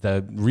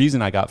 The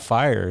reason I got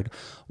fired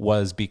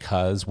was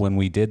because when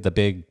we did the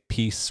big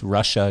Peace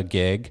Russia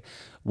gig,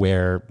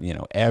 where,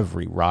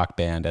 every rock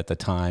band at the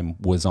time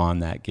was on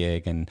that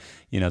gig. And,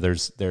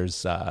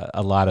 there's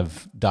a lot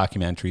of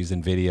documentaries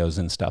and videos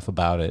and stuff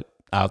about it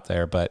out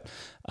there. But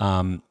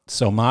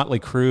so Motley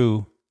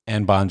Crue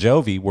and Bon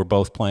Jovi were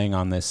both playing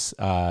on this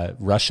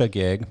Russia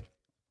gig,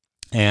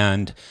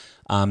 and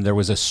there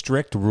was a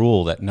strict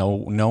rule that no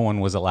one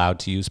was allowed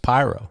to use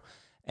pyro.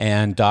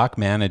 And Doc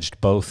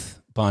managed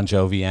both Bon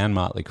Jovi and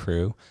Motley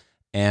Crue.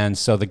 And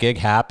so the gig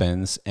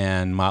happens,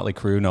 and Motley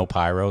Crue, no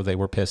pyro. They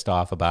were pissed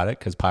off about it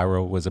because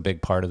pyro was a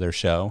big part of their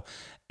show.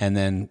 And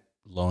then,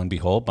 lo and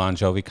behold, Bon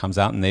Jovi comes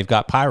out, and they've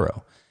got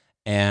pyro.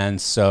 And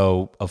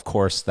so, of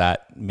course,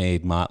 that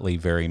made Motley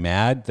very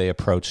mad. They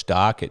approached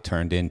Doc. It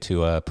turned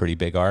into a pretty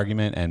big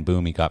argument, and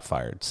boom, he got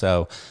fired.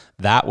 So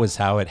that was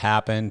how it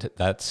happened.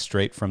 That's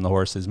straight from the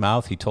horse's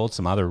mouth. He told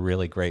some other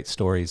really great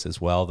stories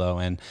as well, though.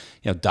 And,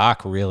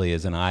 Doc really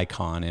is an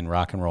icon in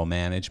rock and roll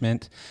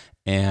management.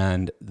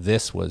 And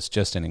this was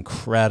just an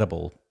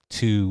incredible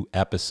 2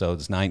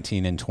 episodes,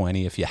 19 and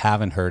 20. If you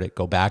haven't heard it,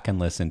 go back and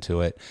listen to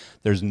it.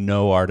 There's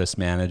no artist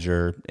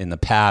manager in the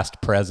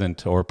past,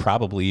 present, or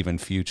probably even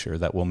future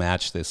that will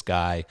match this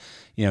guy.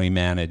 He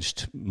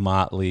managed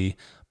Motley,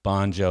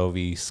 Bon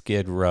Jovi,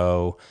 Skid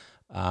Row,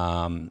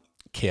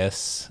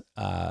 Kiss,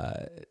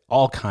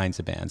 all kinds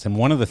of bands. And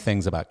one of the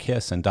things about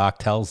Kiss, and Doc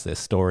tells this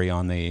story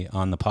on the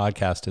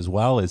podcast as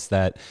well, is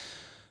that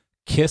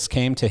Kiss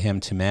came to him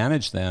to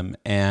manage them,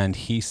 and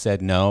he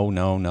said, no.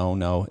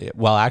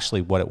 Well,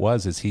 actually, what it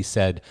was is he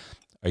said,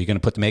 "Are you going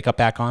to put the makeup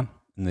back on?"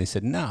 And they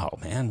said, "No,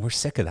 man, we're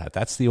sick of that.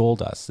 That's the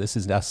old us. This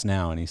is us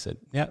now." And he said,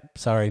 "Yeah,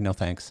 sorry, no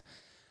thanks."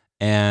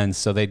 And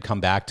so they'd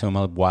come back to him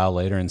a while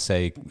later and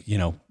say,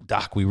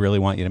 "Doc, we really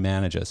want you to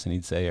manage us." And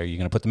he'd say, "Are you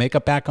going to put the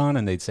makeup back on?"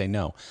 And they'd say,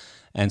 "No."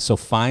 And so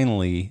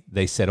finally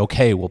they said,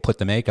 "Okay, we'll put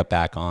the makeup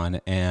back on."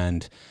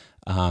 And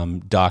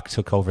Doc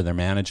took over their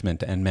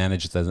management and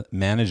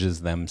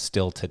manages them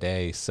still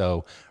today.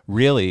 So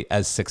really,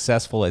 as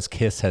successful as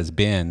Kiss has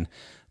been,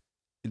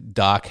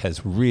 Doc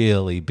has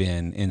really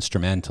been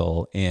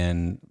instrumental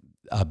in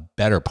a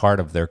better part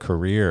of their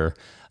career,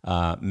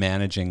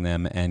 managing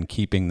them and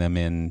keeping them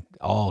in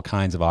all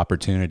kinds of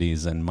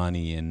opportunities and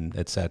money and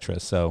et cetera.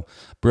 So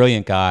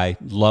brilliant guy,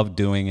 loved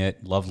doing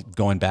it, loved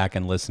going back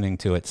and listening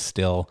to it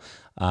still.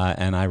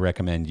 And I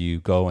recommend you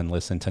go and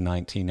listen to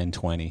 19 and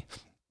 20.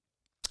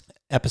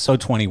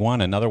 Episode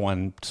 21, another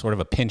one, sort of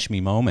a pinch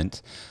me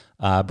moment.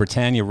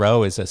 Britannia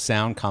Row is a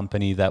sound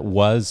company that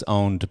was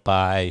owned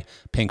by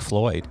Pink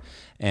Floyd.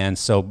 And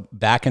so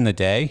back in the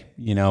day,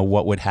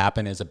 what would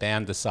happen is a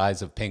band the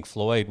size of Pink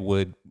Floyd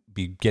would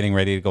be getting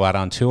ready to go out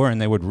on tour,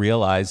 and they would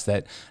realize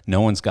that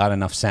no one's got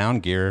enough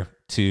sound gear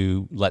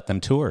to let them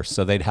tour.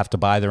 So they'd have to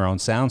buy their own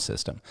sound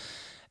system.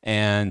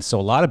 And so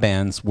a lot of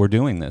bands were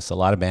doing this. A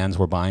lot of bands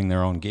were buying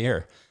their own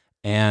gear.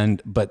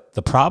 But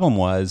the problem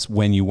was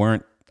when you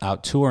weren't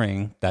out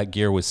touring, that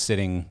gear was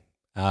sitting,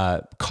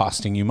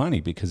 costing you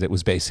money because it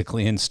was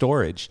basically in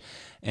storage.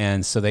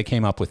 And so they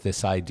came up with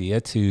this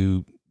idea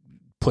to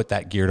put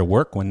that gear to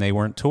work when they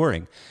weren't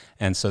touring.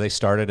 And so they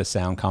started a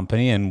sound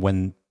company, and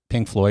when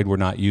Pink Floyd were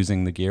not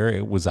using the gear,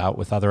 it was out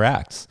with other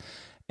acts.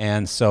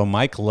 And so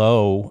Mike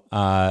Lowe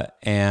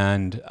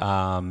and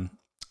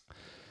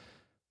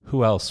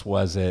who else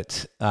was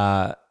it?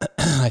 I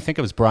think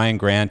it was Brian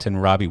Grant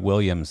and Robbie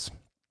Williams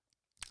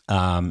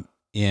in,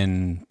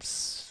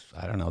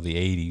 I don't know, the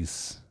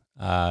 80s.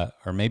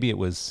 Or maybe it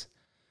was,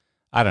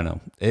 I don't know.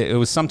 It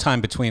was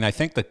sometime between, I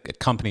think the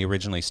company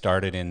originally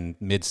started in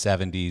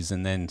mid-70s,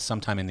 and then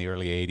sometime in the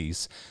early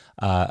 80s,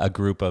 a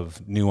group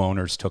of new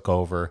owners took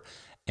over,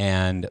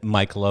 and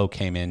Mike Lowe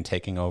came in,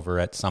 taking over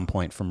at some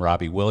point from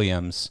Robbie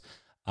Williams,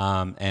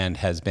 and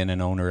has been an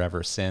owner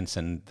ever since.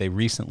 And they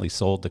recently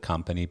sold the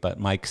company, but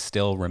Mike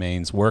still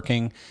remains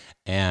working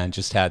and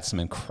just had some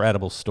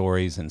incredible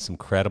stories and some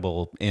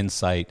credible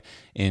insight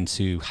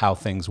into how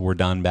things were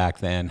done back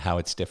then, how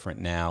it's different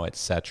now,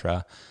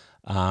 etc.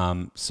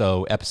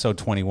 So episode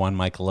 21,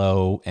 Mike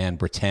Lowe and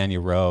Britannia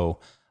Row,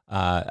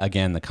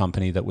 again, the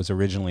company that was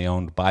originally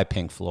owned by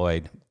Pink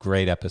Floyd.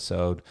 Great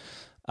episode.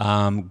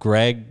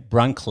 Greg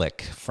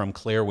Brunklick from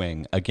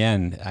Clearwing.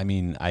 Again, I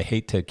mean, I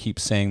hate to keep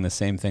saying the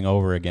same thing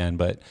over again,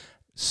 but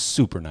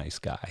super nice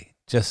guy.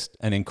 Just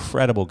an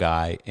incredible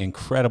guy,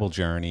 incredible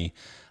journey.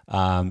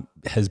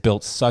 Has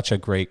built such a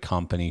great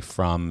company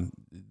from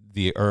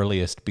the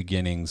earliest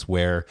beginnings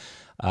where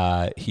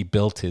he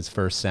built his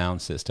first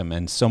sound system.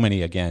 And so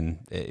many, again,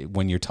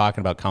 when you're talking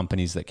about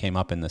companies that came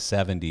up in the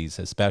 70s,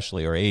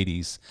 especially, or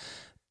 80s,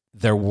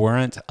 there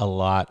weren't a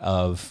lot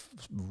of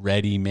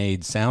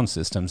ready-made sound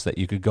systems that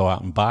you could go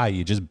out and buy.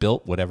 You just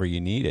built whatever you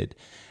needed.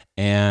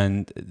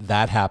 And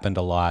that happened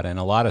a lot. And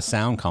a lot of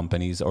sound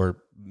companies or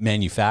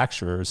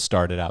manufacturers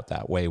started out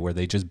that way, where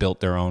they just built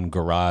their own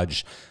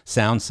garage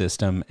sound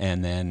system,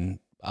 and then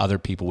other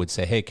people would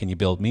say, hey, can you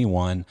build me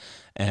one?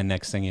 And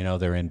next thing you know,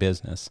 they're in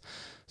business.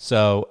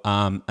 So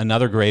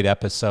another great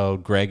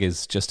episode. Greg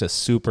is just a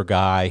super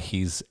guy.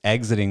 He's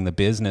exiting the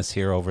business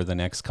here over the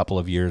next couple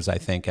of years, I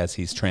think, as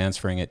he's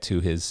transferring it to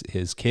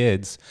his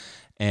kids.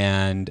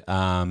 And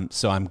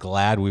so I'm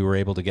glad we were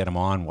able to get him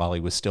on while he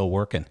was still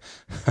working.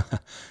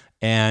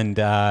 And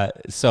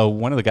so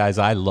one of the guys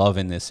I love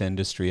in this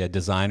industry, a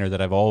designer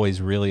that I've always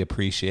really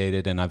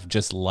appreciated, and I've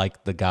just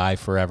liked the guy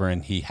forever,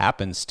 and he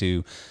happens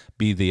to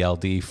be the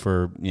LD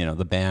for,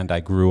 the band I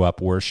grew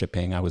up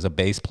worshiping. I was a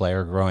bass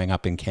player growing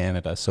up in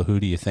Canada. So who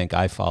do you think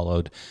I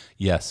followed?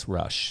 Yes,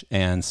 Rush.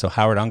 And so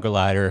Howard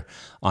Ungerleider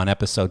on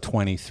episode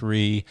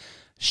 23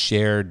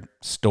 shared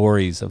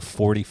stories of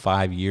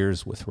 45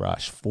 years with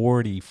Rush.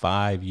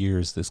 45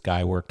 years this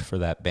guy worked for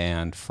that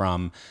band,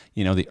 from,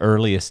 the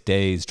earliest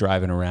days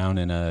driving around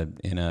in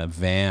a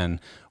van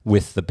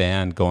with the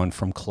band, going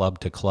from club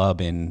to club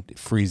in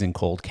freezing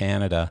cold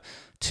Canada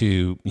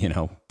to,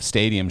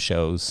 stadium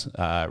shows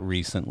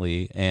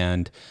recently.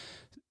 And,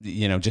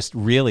 just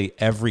really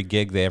every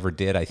gig they ever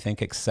did, I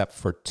think, except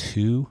for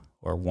two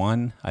or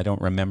one. I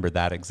don't remember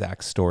that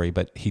exact story,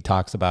 but he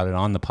talks about it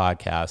on the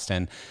podcast,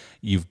 and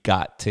you've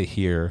got to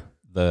hear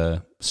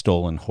the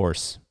stolen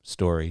horse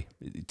story.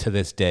 To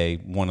this day,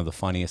 one of the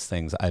funniest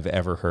things I've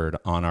ever heard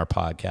on our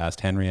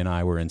podcast. Henry and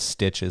I were in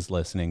stitches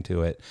listening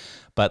to it.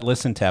 But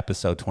listen to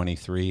episode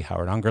 23,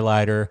 Howard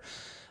Ungerleider.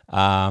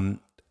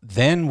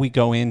 Then we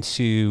go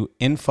into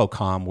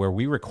Infocom, where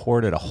we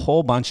recorded a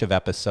whole bunch of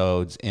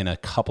episodes in a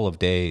couple of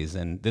days.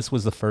 And this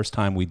was the first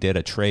time we did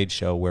a trade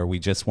show where we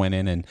just went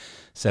in and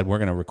said, we're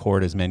going to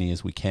record as many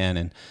as we can.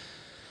 And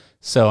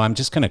so I'm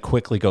just going to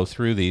quickly go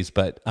through these.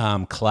 But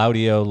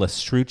Claudio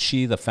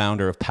Lastrucci, the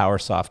founder of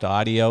PowerSoft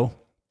Audio,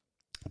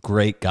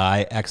 great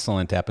guy,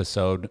 excellent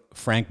episode.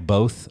 Frank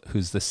Both,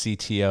 who's the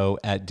CTO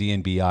at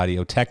D&B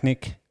Audio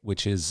Technik,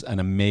 which is an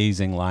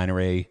amazing line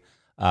array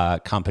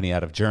company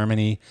out of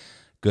Germany.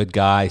 Good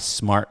guy,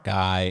 smart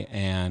guy,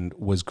 and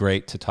was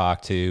great to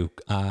talk to.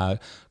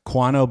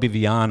 Quano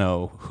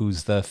Biviano,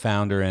 who's the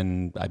founder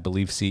and I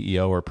believe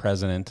CEO or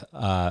president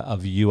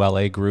of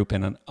ULA Group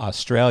in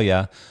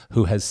Australia,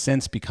 who has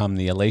since become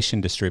the Elation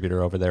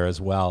distributor over there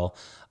as well.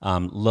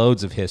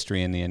 Loads of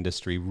history in the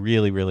industry.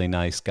 Really, really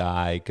nice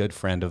guy, good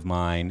friend of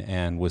mine,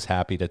 and was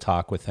happy to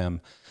talk with him.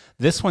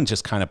 this one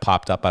just kind of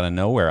popped up out of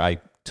nowhere. I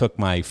took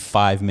my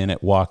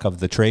 5-minute walk of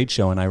the trade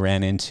show and I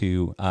ran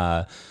into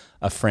a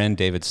friend,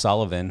 David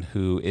Sullivan,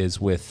 who is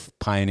with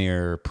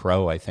Pioneer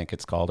Pro, I think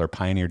it's called, or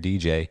Pioneer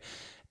DJ.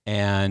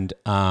 And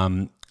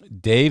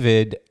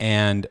David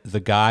and the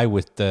guy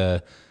with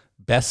the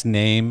best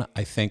name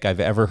I think I've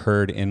ever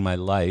heard in my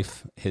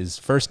life, his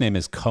first name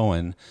is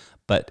Cohen,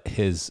 but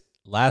his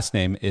last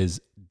name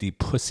is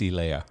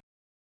DePussylea.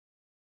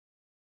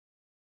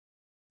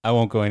 I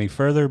won't go any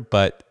further,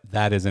 but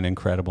that is an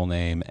incredible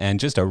name and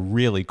just a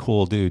really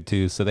cool dude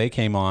too. So they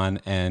came on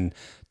and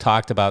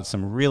talked about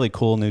some really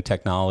cool new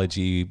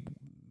technology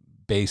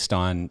based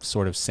on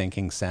sort of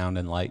syncing sound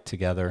and light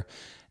together.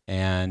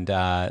 And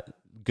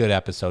good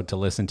episode to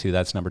listen to.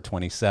 That's number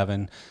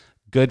 27.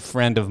 Good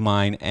friend of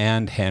mine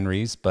and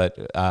Henry's, but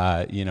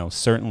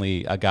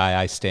certainly a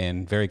guy I stay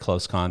in very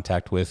close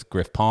contact with,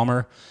 Griff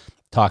Palmer,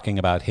 talking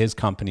about his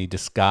company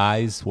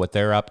Disguise, what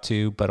they're up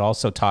to, but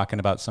also talking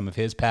about some of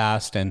his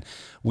past. And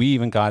we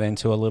even got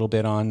into a little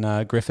bit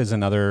on Griff is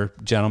another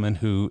gentleman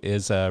who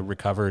is a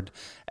recovered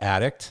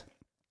addict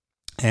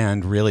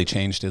and really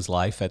changed his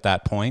life at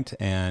that point.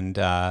 And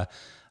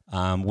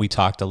we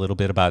talked a little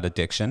bit about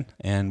addiction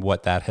and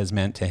what that has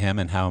meant to him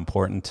and how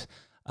important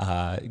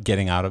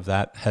getting out of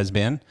that has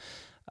been.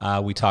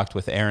 We talked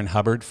with Aaron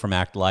Hubbard from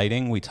Act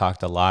Lighting. We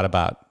talked a lot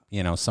about,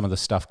 some of the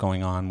stuff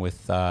going on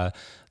with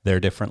their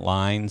different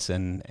lines,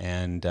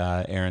 and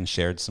Aaron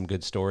shared some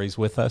good stories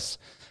with us.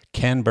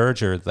 Ken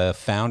Berger, the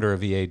founder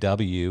of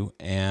EAW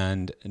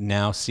and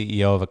now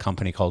CEO of a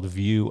company called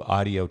View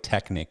Audio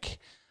Technic.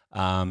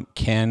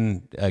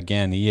 Ken,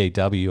 again,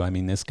 EAW, I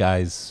mean, this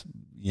guy's,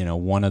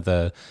 one of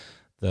the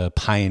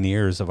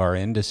pioneers of our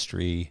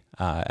industry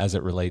as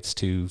it relates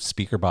to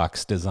speaker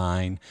box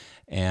design,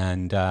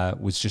 and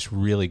was just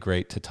really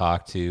great to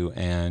talk to,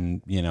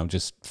 and,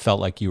 just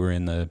felt like you were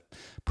in the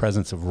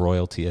presence of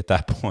royalty at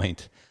that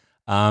point.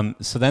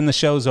 So then the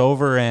show's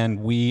over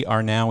and we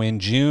are now in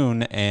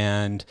June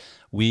and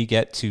we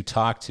get to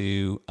talk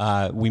to,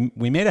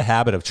 we made a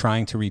habit of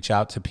trying to reach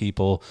out to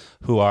people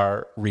who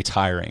are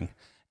retiring.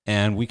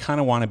 And we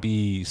kind of want to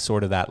be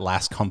sort of that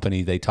last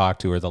company they talk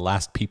to or the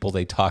last people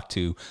they talk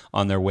to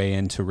on their way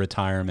into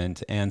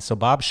retirement. And so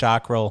Bob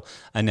Schockrell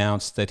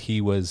announced that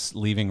he was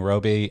leaving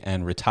Robe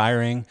and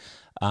retiring,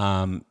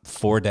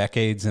 4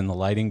 decades in the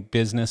lighting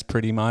business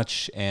pretty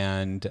much.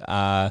 And,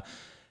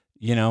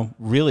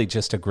 really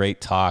just a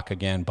great talk.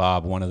 Again,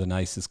 Bob, one of the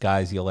nicest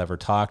guys you'll ever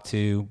talk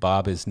to.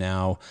 Bob is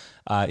now,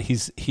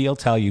 he'll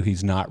tell you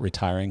he's not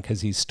retiring because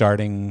he's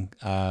starting,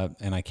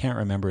 and I can't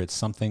remember, it's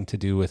something to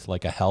do with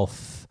like a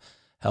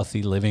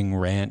healthy living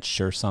ranch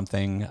or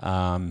something.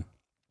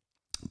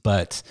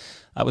 But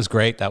that was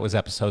great. That was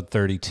episode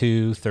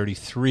 32,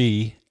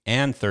 33,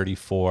 and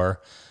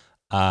 34.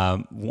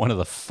 One of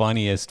the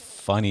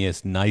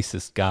funniest,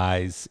 nicest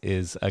guys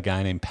is a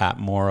guy named Pat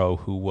Morrow,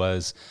 who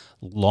was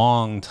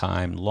long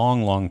time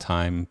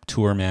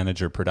tour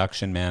manager,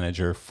 production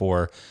manager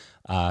for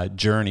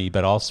Journey,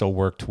 but also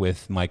worked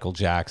with Michael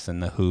Jackson,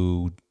 The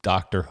Who,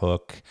 Dr.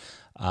 Hook,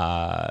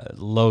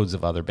 loads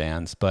of other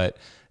bands, but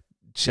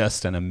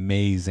just an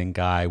amazing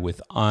guy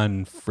with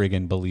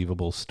unfriggin'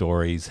 believable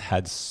stories.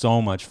 Had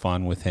so much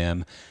fun with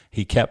him.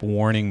 He kept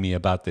warning me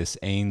about this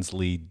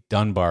Ainsley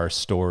Dunbar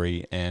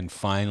story, and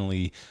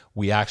finally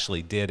we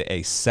actually did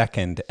a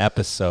second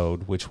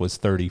episode, which was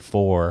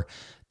 34,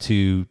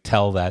 to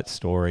tell that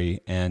story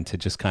and to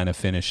just kind of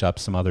finish up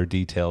some other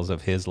details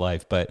of his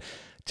life. But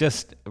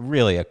just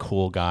really a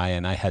cool guy,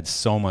 and I had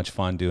so much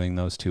fun doing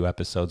those 2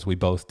 episodes. We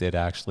both did,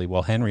 actually.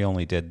 Well, Henry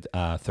only did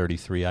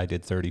 33. I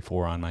did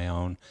 34 on my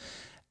own.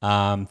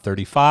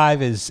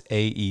 35 is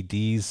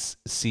AED's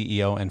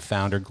CEO and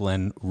founder,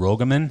 Glenn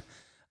Rogaman.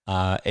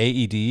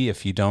 AED,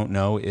 if you don't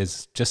know,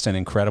 is just an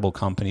incredible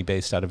company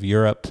based out of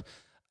Europe.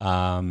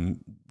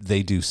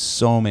 They do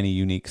so many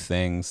unique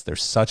things. They're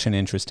such an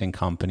interesting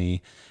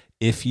company.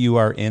 If you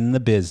are in the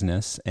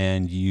business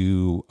and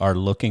you are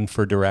looking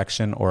for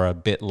direction or a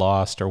bit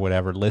lost or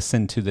whatever,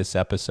 listen to this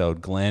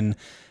episode. Glenn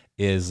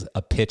is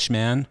a pitch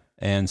man,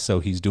 and so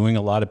he's doing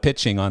a lot of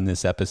pitching on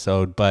this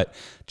episode, but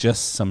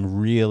just some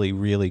really,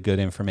 really good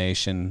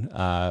information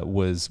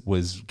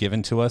was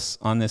given to us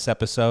on this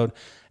episode.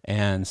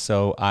 And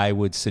so I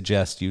would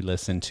suggest you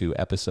listen to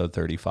episode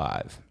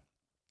 35.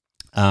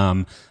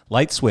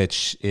 Light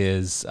Switch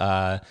is,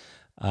 I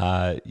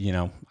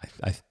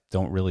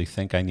don't really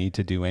think I need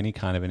to do any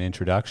kind of an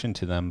introduction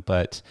to them,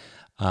 but,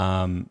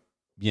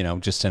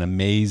 just an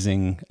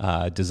amazing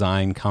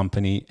design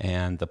company,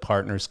 and the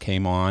partners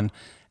came on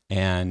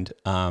and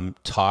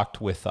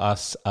talked with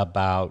us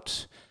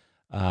about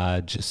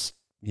just,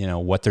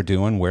 what they're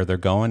doing, where they're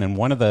going. And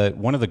one of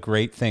the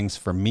great things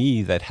for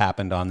me that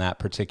happened on that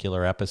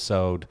particular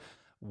episode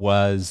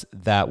was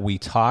that we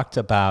talked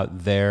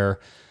about their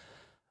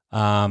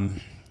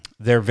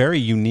very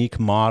unique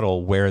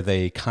model where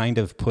they kind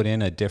of put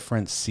in a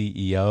different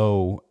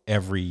CEO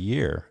every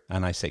year.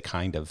 And I say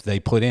kind of, they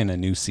put in a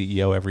new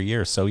CEO every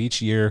year. So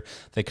each year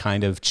they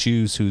kind of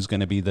choose who's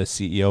going to be the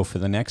CEO for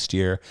the next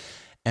year.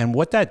 And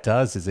what that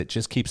does is it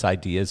just keeps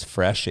ideas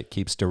fresh. It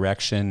keeps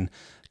direction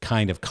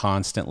kind of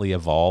constantly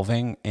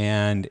evolving,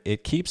 and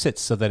it keeps it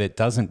so that it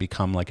doesn't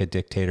become like a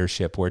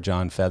dictatorship where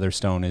John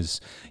Featherstone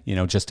is,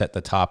 just at the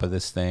top of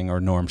this thing,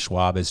 or Norm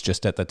Schwab is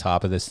just at the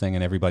top of this thing,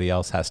 and everybody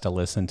else has to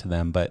listen to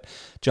them. But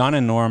John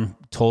and Norm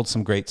told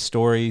some great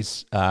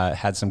stories,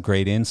 had some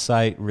great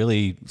insight,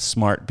 really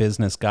smart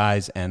business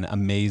guys and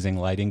amazing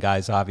lighting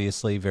guys,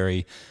 obviously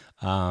very,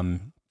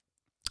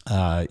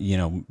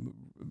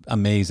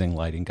 amazing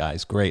lighting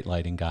guys, great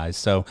lighting guys.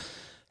 So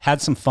had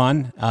some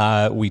fun.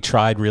 We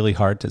tried really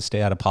hard to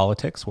stay out of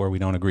politics where we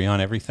don't agree on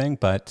everything,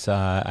 but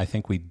I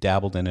think we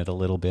dabbled in it a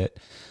little bit.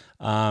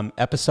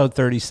 Episode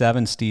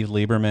 37, Steve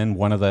Lieberman,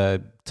 one of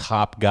the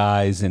top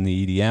guys in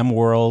the EDM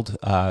world,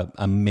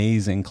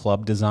 amazing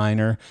club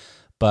designer,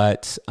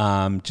 but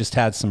just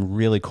had some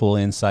really cool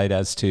insight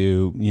as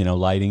to,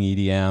 lighting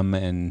EDM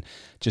and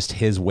just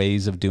his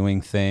ways of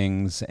doing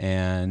things,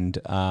 and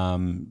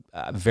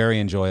a very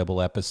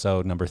enjoyable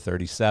episode, number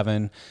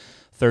 37.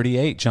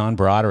 38, John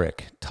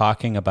Broderick,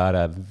 talking about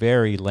a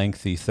very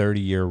lengthy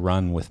 30-year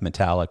run with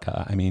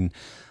Metallica. I mean,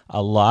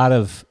 a lot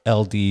of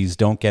LDs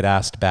don't get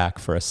asked back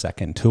for a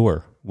second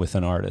tour with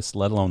an artist,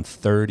 let alone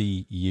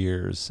 30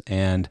 years.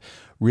 And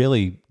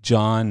really,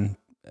 John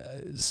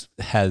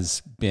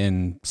has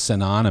been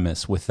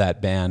synonymous with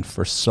that band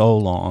for so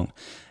long.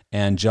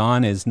 And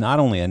John is not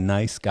only a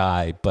nice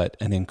guy, but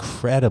an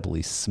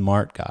incredibly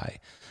smart guy.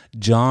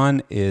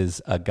 John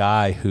is a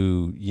guy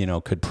who,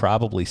 could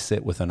probably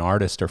sit with an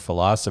artist or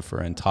philosopher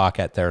and talk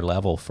at their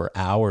level for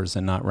hours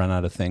and not run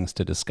out of things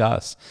to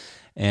discuss.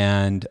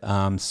 And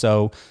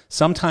so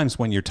sometimes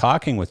when you're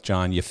talking with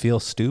John, you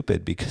feel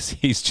stupid because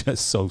he's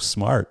just so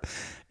smart.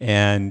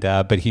 And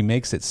but he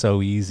makes it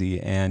so easy.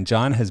 And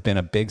John has been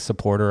a big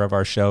supporter of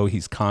our show.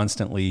 He's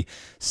constantly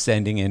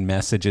sending in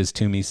messages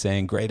to me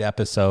saying, great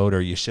episode,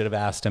 or you should have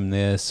asked him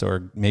this,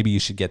 or maybe you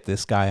should get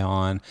this guy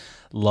on.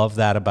 Love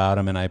that about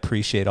him, and I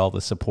appreciate all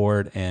the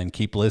support. And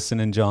keep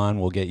listening, John.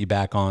 We'll get you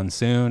back on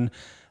soon.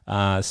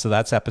 So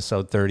that's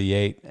episode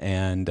 38.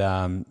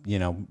 And,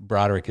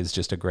 Broderick is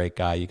just a great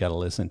guy. You got to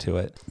listen to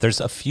it. There's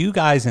a few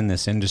guys in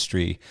this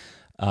industry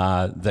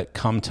that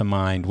come to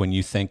mind when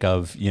you think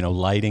of,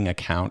 lighting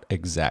account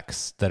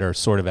execs that are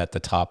sort of at the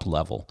top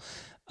level.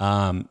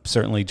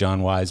 Certainly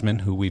John Wiseman,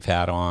 who we've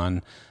had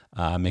on,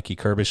 Mickey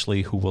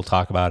Kirbishley, who we'll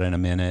talk about in a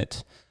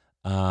minute,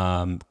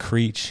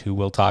 Creech, who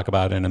we'll talk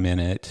about in a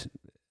minute.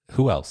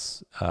 Who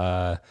else?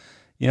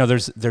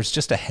 There's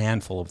just a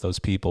handful of those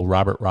people.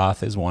 Robert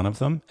Roth is one of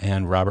them,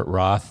 and Robert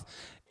Roth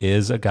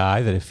is a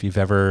guy that if you've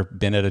ever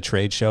been at a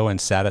trade show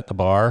and sat at the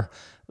bar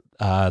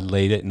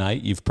late at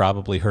night, you've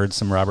probably heard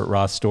some Robert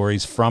Roth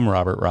stories from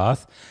Robert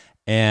Roth.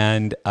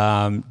 And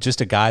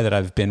just a guy that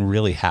I've been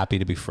really happy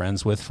to be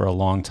friends with for a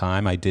long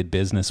time. I did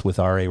business with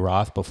R.A.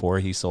 Roth before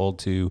he sold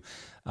to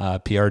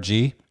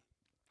PRG.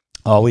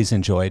 Always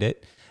enjoyed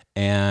it.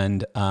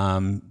 And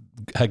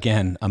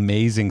again,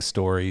 amazing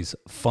stories,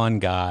 fun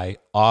guy,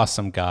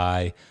 awesome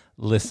guy.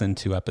 Listen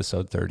to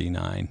episode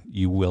 39.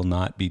 You will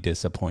not be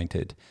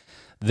disappointed.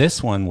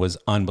 This one was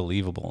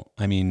unbelievable.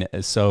 I mean,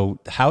 so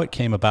how it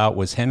came about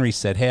was Henry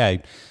said,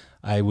 hey,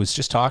 I was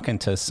just talking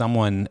to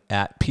someone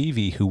at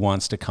PV who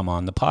wants to come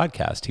on the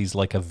podcast. He's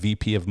like a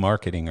VP of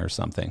marketing or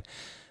something.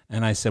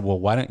 And I said, well,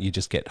 why don't you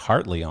just get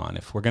Hartley on?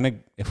 If we're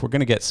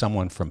gonna get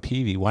someone from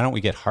PV, why don't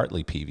we get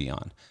Hartley PV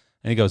on?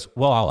 And he goes,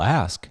 well, I'll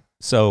ask.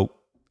 So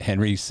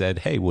Henry said,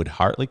 hey, would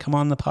Hartley come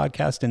on the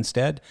podcast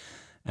instead?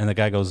 And the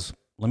guy goes,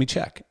 let me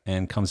check,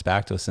 and comes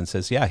back to us and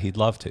says, yeah, he'd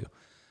love to.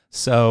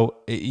 So,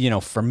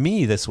 for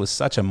me, this was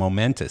such a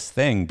momentous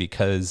thing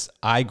because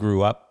I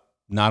grew up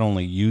not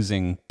only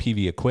using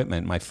PV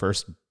equipment. My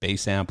first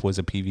bass amp was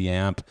a PV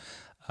amp.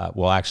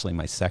 Actually,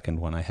 my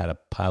second one, I had a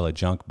pile of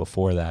junk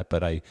before that,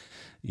 but I,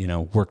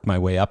 worked my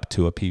way up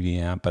to a PV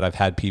amp. But I've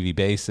had PV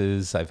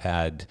basses.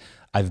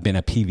 I've been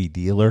a PV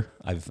dealer.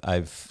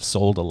 I've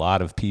sold a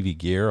lot of PV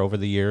gear over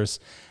the years.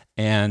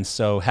 And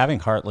so having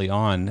Hartley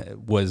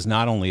on was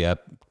not only a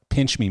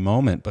pinch me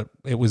moment, but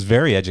it was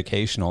very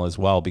educational as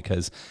well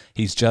because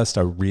he's just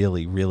a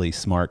really, really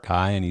smart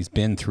guy, and he's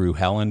been through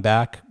hell and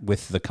back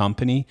with the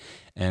company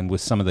and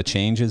with some of the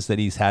changes that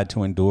he's had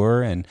to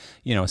endure. And,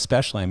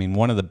 especially,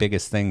 one of the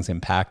biggest things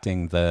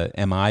impacting the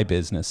MI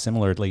business,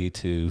 similarly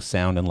to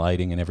sound and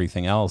lighting and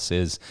everything else,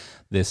 is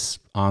this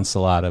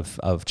onslaught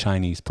of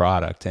Chinese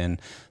product.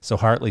 And so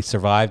Hartley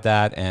survived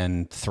that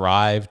and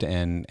thrived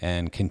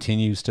and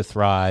continues to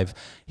thrive.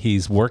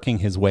 He's working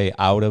his way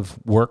out of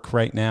work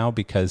right now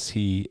because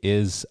he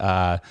is,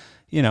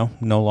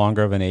 no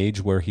longer of an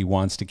age where he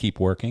wants to keep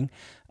working.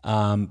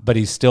 But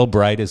he's still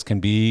bright as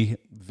can be,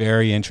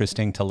 very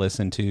interesting to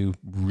listen to,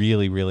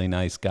 really, really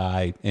nice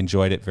guy.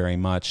 Enjoyed it very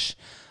much.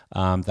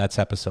 That's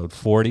episode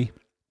 40.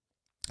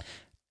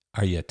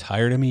 Are you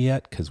tired of me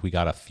yet? Because we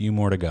got a few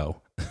more to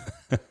go.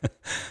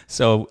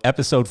 So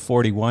episode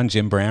 41,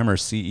 Jim Brammer,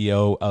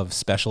 CEO of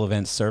Special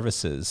Event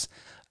Services.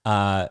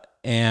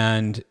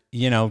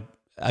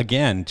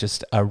 again,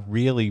 just a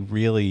really,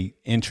 really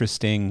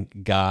interesting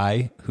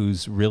guy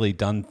who's really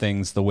done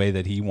things the way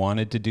that he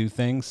wanted to do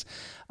things.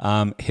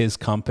 His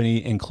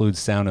company includes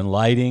sound and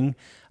lighting,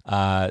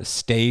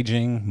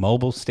 staging,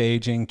 mobile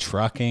staging,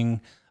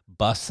 trucking,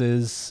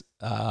 buses,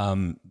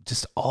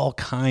 just all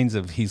kinds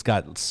of, he's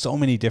got so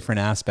many different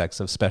aspects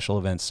of special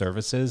event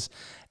services,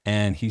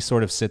 and he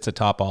sort of sits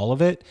atop all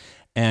of it.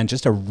 And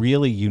just a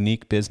really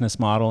unique business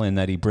model in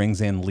that he brings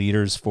in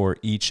leaders for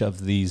each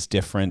of these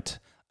different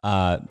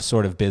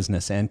sort of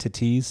business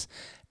entities,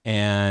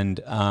 and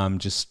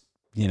just,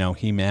 you know,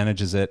 he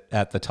manages it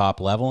at the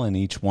top level, and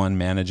each one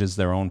manages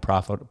their own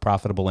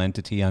profitable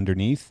entity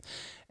underneath.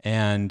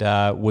 And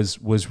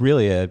was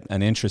really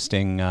an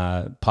interesting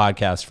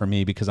podcast for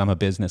me, because I'm a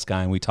business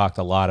guy, and we talked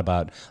a lot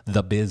about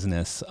the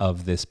business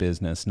of this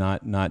business,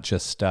 not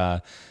just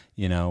the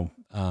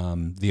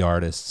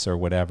artists or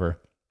whatever.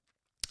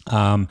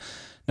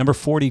 Number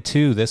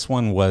 42, this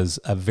one was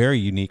a very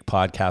unique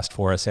podcast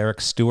for us.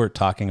 Eric Stewart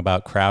talking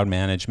about crowd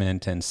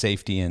management and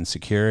safety and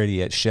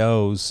security at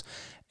shows,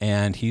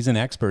 and he's an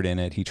expert in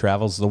it. He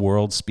travels the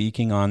world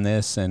speaking on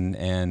this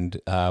and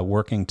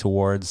working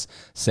towards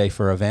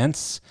safer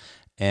events.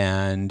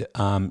 And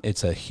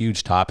it's a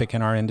huge topic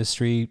in our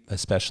industry,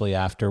 especially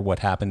after what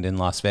happened in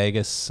Las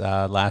Vegas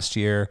last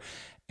year.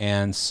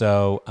 And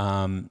so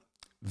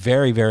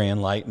very, very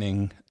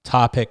enlightening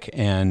topic,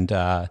 and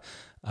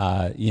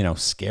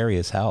scary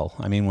as hell.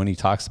 I mean, when he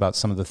talks about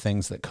some of the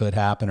things that could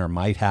happen or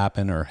might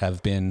happen or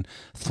have been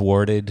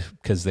thwarted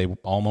because they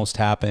almost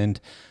happened,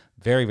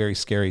 very, very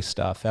scary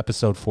stuff.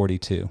 Episode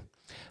 42.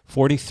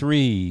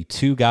 43,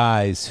 two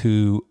guys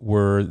who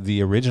were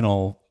the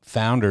original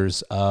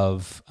founders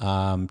of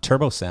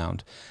Turbo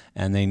Sound,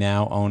 and they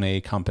now own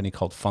a company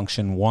called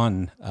Function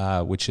One,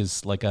 which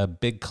is like a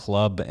big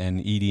club and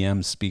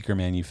EDM speaker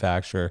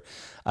manufacturer.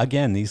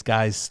 Again, these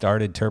guys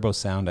started Turbo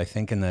Sound, I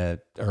think, in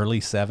the early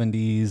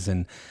 70s,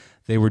 and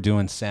they were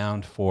doing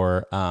sound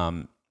for,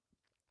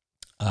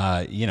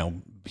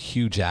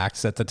 huge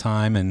acts at the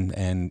time.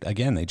 And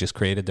again, they just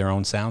created their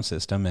own sound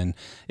system, and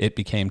it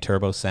became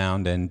Turbo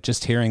Sound, and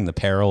just hearing the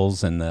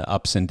perils and the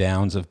ups and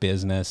downs of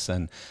business.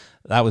 And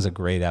that was a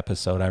great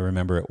episode. I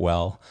remember it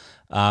well.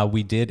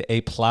 We did a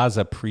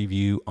Plaza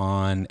preview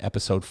on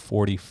episode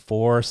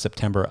 44,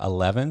 September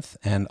 11th,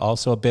 and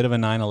also a bit of a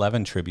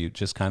 9/11 tribute,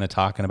 just kind of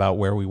talking about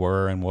where we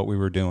were and what we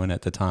were doing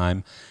at the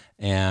time.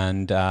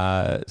 And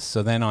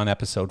so then on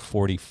episode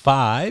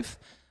 45,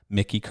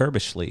 Mickey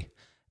Kirbishley.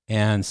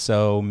 And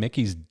so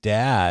Mickey's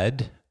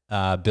dad,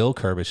 Bill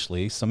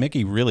Kirbishley, so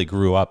Mickey really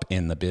grew up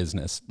in the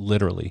business,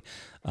 literally.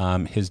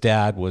 His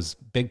dad was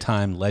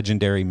big-time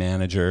legendary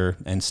manager,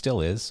 and still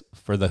is,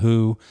 for The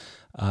Who,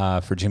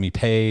 for Jimmy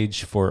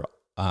Page, for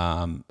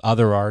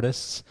other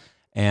artists.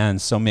 And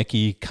so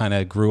Mickey kind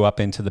of grew up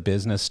into the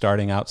business,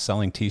 starting out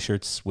selling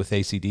T-shirts with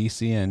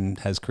AC/DC, and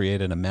has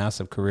created a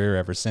massive career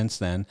ever since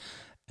then,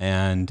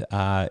 and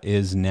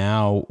is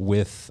now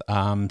with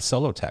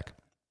Solotech.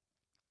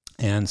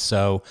 And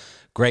so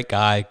great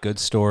guy, good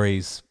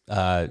stories,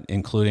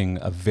 including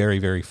a very,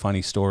 very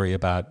funny story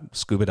about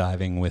scuba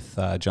diving with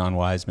John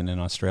Wiseman in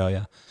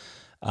Australia.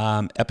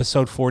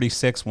 Episode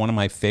 46, one of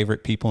my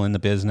favorite people in the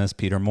business,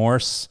 Peter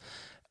Morse,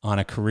 on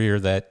a career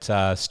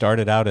that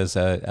started out as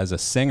a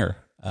singer,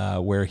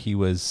 where he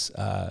was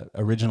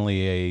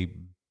originally a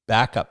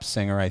backup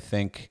singer, I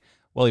think.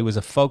 Well, he was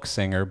a folk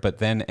singer, but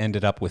then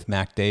ended up with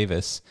Mac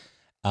Davis,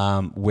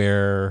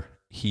 where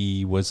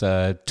he was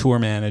a tour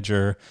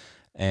manager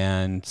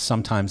and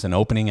sometimes an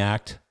opening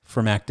act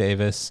for Mac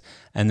Davis,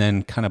 and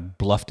then kind of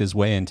bluffed his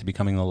way into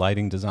becoming the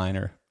lighting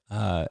designer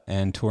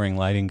and touring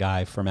lighting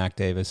guy for Mac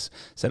Davis.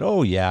 Said,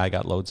 oh yeah, I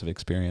got loads of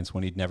experience,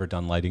 when he'd never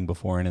done lighting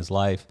before in his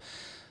life.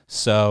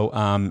 So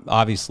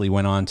obviously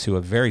went on to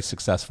a very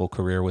successful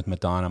career with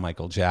Madonna,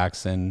 Michael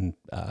Jackson,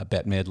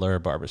 Bette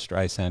Midler, Barbra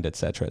Streisand, et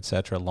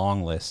cetera,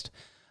 long list.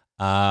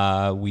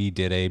 We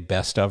did a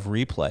best of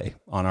replay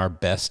on our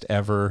best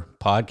ever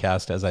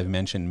podcast, as I've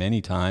mentioned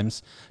many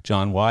times,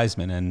 John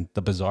Wiseman. And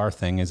the bizarre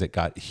thing is it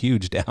got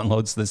huge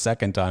downloads the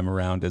second time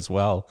around as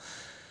well.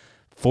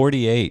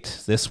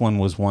 48, this one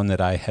was one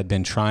that I had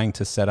been trying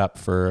to set up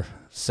for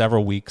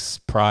several weeks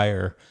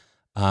prior,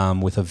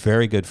 with a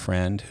very good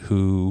friend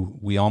who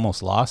we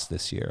almost lost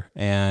this year.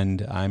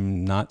 And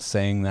I'm not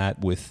saying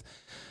that with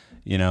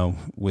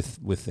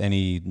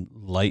any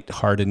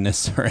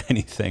lightheartedness or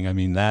anything. I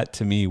mean, that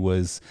to me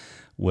was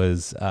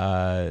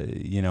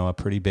a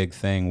pretty big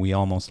thing. We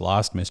almost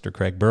lost Mr.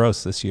 Craig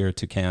Burrows this year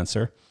to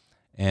cancer.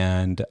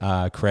 And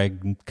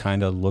Craig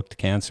kind of looked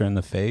cancer in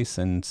the face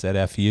and said,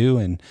 F you.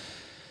 And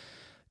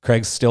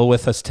Craig's still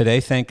with us today,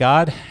 thank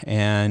God.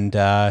 And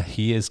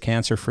he is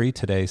cancer-free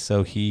today.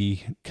 So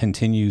he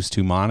continues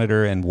to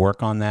monitor and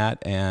work on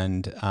that.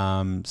 And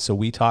so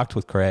we talked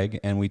with Craig,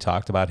 and we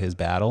talked about his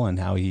battle and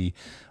how he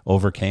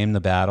overcame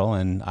the battle.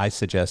 And I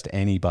suggest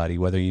anybody,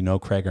 whether you know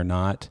Craig or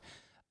not,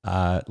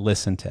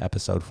 listen to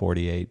episode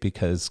 48,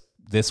 because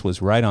this was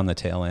right on the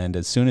tail end.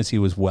 As soon as he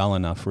was well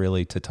enough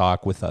really to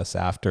talk with us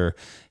after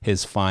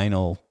his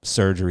final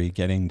surgery,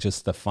 getting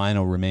just the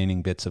final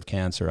remaining bits of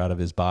cancer out of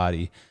his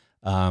body,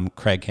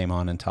 Craig came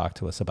on and talked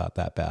to us about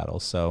that battle.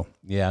 So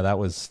yeah, that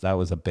was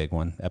a big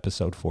one,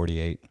 episode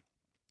 48.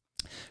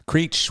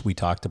 Creech, we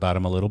talked about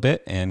him a little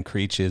bit, and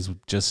Creech is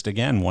just,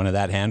 again, one of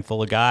that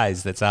handful of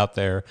guys that's out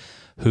there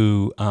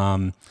who,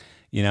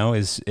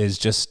 is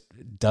just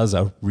does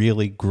a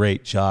really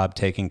great job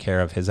taking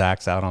care of his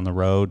acts out on the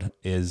road,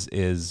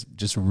 is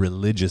just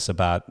religious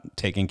about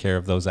taking care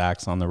of those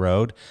acts on the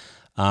road.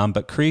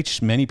 But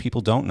Creech, many people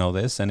don't know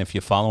this, and if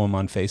you follow him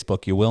on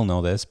Facebook, you will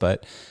know this,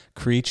 but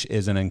Creech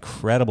is an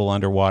incredible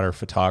underwater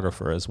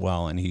photographer as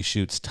well, and he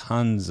shoots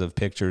tons of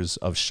pictures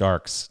of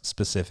sharks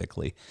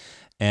specifically.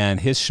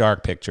 And his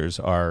shark pictures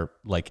are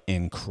like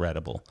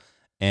incredible.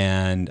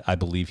 And I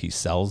believe he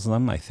sells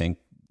them. I think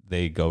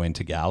they go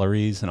into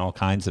galleries and all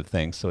kinds of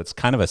things. So it's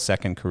kind of a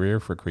second career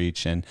for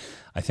Creech. And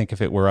I think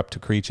if it were up to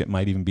Creech, it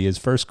might even be his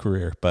first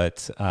career.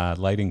 But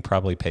lighting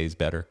probably pays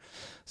better.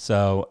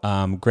 So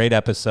great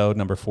episode,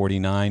 number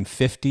 49.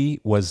 50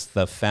 was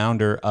the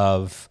founder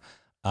of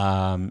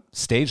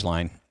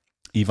Stageline,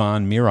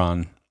 Ivan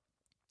Miron,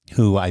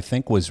 who I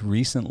think was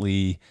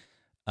recently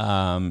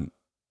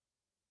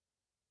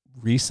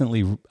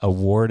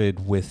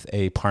awarded with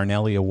a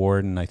Parnelli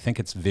Award, and I think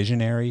it's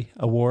Visionary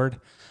Award.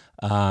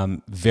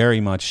 Very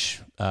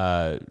much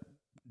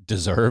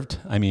deserved.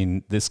 I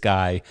mean, this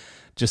guy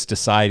just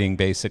deciding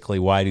basically,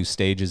 why do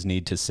stages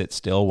need to sit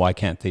still? Why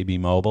can't they be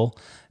mobile?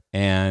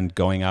 And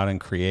going out and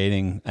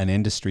creating an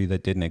industry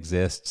that didn't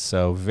exist.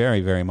 So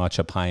very, very much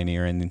a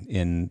pioneer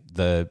in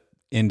the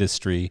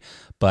industry,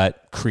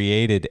 but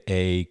created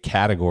a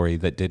category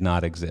that did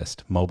not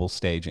exist, mobile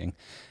staging.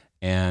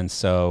 And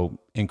so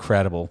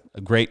incredible,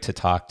 great to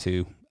talk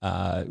to,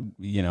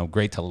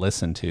 great to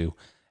listen to.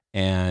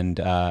 And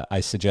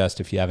I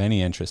suggest, if you have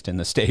any interest in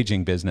the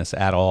staging business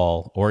at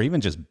all, or even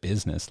just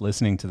business,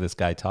 listening to this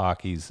guy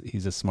talk,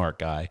 he's a smart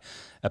guy.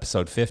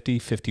 Episode 50,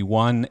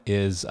 51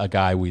 is a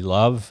guy we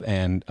love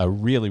and a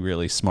really,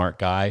 really smart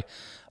guy,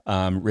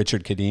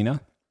 Richard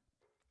Cadena.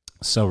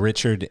 So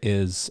Richard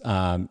is,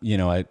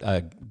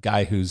 a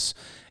guy who's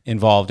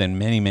involved in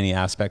many, many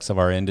aspects of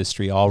our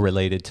industry, all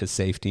related to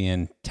safety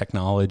and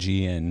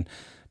technology and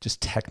just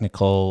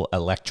technical,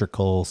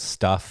 electrical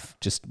stuff.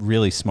 Just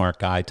really smart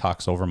guy,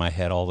 talks over my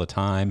head all the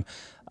time.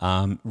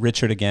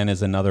 Richard, again,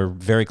 is another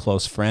very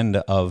close friend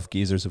of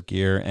Geezers of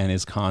Gear and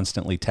is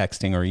constantly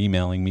texting or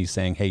emailing me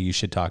saying, hey, you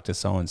should talk to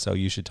so-and-so,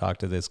 you should talk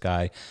to this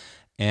guy.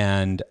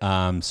 And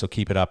so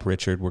keep it up,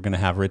 Richard. We're going to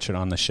have Richard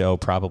on the show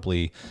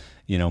probably,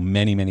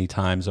 many, many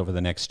times over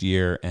the next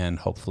year, and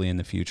hopefully in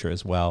the future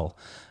as well.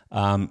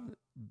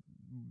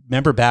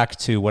 Remember back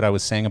to what I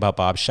was saying about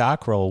Bob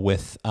Schackrell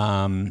with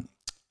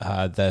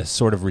the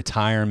sort of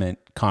retirement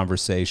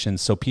conversation.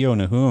 So Pio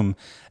Nahum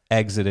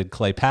exited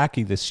Clay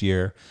Packy this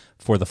year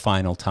for the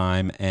final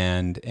time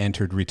and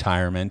entered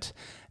retirement.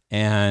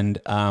 And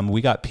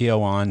we got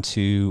Pio on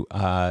to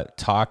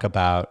talk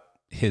about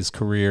his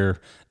career,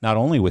 not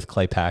only with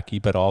Clay Packy,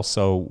 but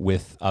also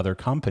with other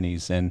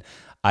companies. And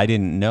I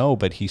didn't know,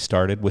 but he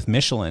started with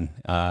Michelin,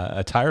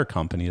 a tire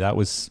company. That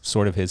was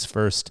sort of his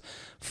first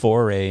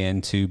foray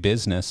into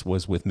business,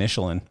 was with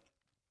Michelin.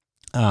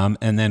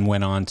 And then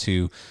went on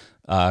to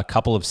a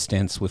couple of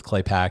stints with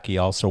Clay Packy,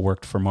 also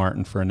worked for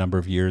Martin for a number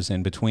of years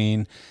in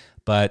between.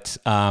 But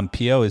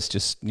Pio is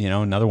just,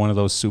 another one of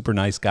those super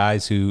nice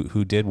guys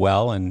who did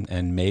well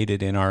and made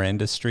it in our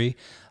industry,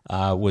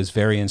 was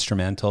very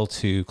instrumental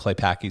to Clay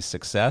Packy's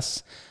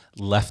success,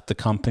 left the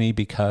company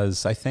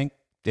because I think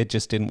it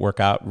just didn't work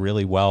out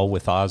really well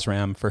with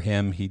Osram for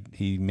him.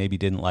 He maybe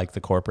didn't like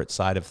the corporate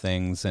side of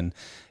things, and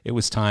it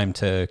was time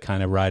to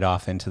kind of ride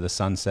off into the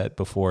sunset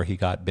before he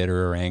got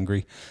bitter or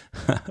angry.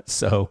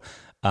 So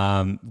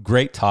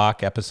great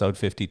talk, episode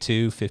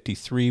 52.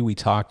 53, we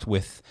talked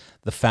with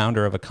the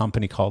founder of a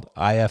company called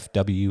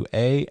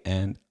IFWA,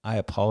 and I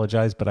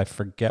apologize, but I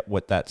forget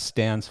what that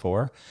stands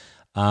for.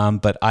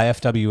 But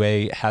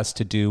IFWA has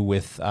to do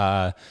with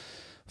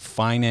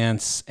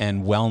finance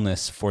and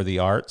wellness for the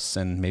arts,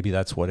 and maybe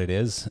that's what it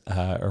is,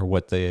 or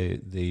what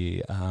the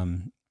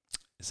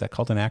is that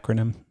called an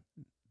acronym?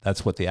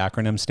 That's what the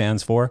acronym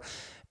stands for.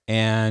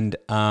 And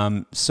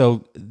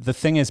so the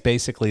thing is,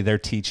 basically, they're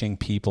teaching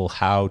people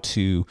how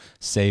to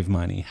save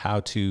money,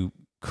 how to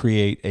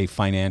create a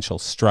financial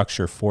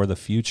structure for the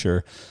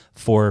future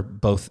for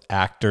both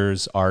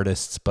actors,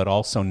 artists, but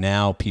also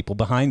now people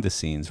behind the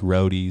scenes,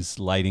 roadies,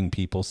 lighting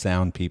people,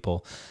 sound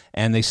people.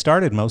 And they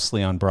started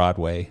mostly on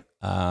Broadway,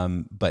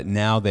 but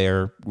now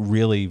they're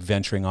really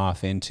venturing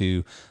off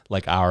into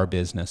like our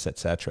business,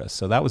 etc.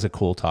 So that was a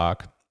cool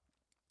talk.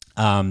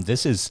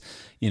 This is,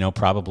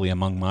 probably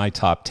among my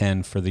top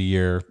 10 for the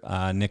year,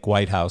 Nick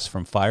Whitehouse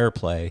from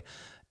Fireplay.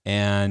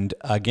 And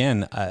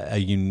again, a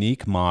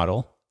unique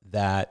model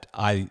that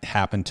I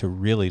happen to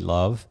really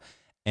love,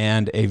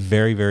 and a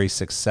very, very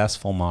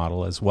successful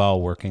model as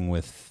well, working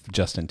with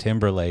Justin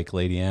Timberlake,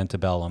 Lady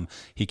Antebellum.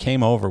 He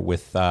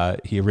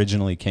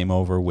originally came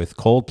over with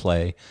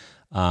Coldplay,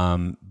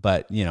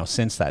 but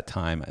since that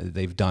time,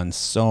 they've done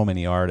so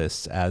many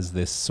artists as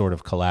this sort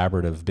of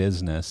collaborative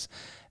business.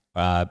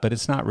 But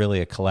it's not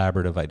really a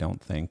collaborative, I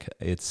don't think.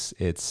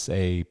 It's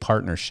a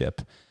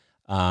partnership.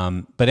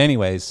 But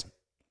anyways,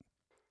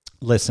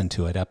 listen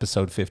to it.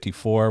 Episode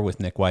 54 with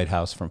Nick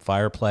Whitehouse from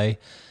Fireplay.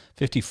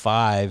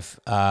 55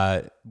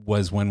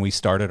 was when we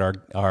started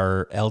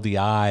our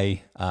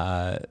LDI,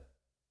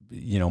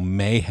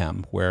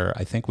 mayhem, where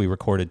I think we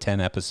recorded 10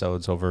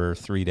 episodes over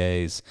 3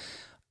 days.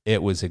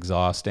 It was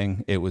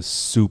exhausting. It was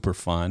super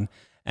fun.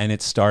 And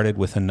it started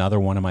with another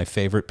one of my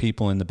favorite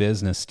people in the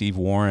business, Steve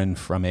Warren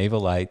from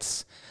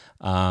Avalites.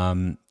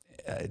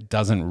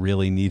 Doesn't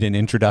really need an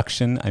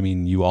introduction. I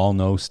mean, you all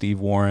know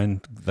Steve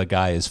Warren. The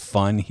guy is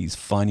fun. He's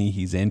funny.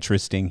 He's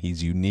interesting.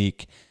 He's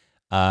unique.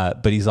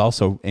 But he's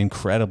also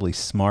incredibly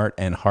smart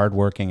and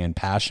hardworking and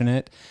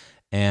passionate,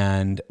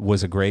 and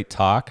was a great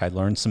talk. I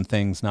learned some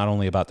things not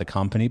only about the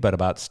company, but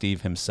about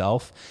Steve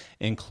himself,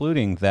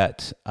 including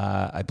that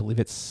I believe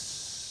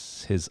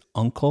it's his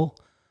uncle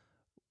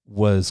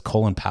was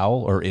Colin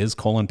Powell, or is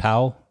Colin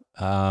Powell.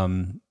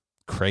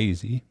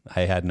 Crazy.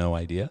 I had no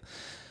idea.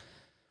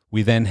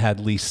 We then had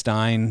Lee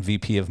Stein,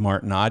 VP of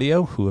Martin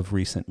Audio, who have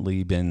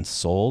recently been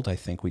sold. I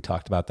think we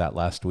talked about that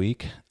last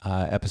week.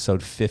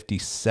 Episode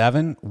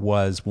 57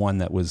 was one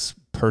that was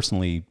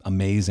personally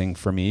amazing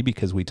for me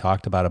because we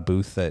talked about a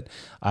booth that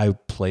I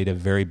played a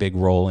very big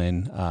role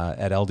in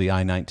at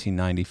LDI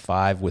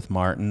 1995 with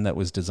Martin, that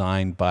was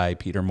designed by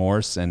Peter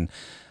Morse, and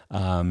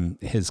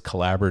his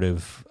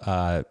collaborative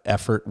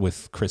effort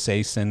with Chris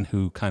Asen,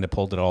 who kind of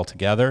pulled it all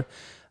together.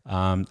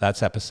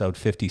 That's episode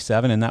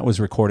 57, and that was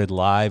recorded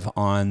live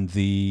on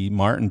the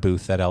Martin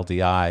booth at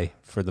LDI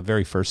for the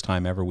very first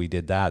time ever we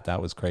did that.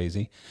 That was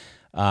crazy.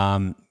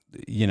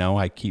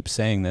 I keep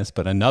saying this,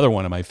 but another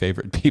one of my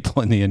favorite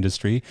people in the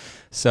industry.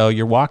 So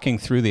you're walking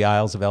through the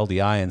aisles of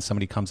LDI and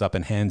somebody comes up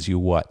and hands you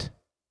what?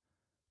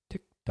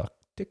 Tick tock,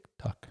 tick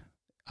tock.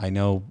 I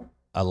know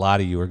a lot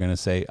of you are going to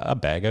say a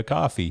bag of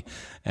coffee,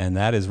 and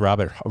that is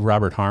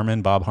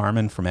Bob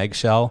Harmon from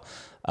Eggshell.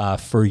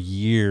 For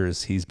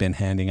years, he's been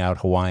handing out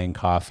Hawaiian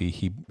coffee.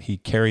 He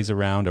carries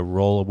around a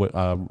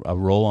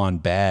roll-on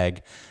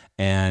bag,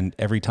 and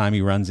every time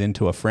he runs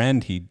into a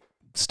friend, he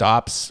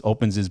stops,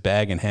 opens his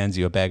bag, and hands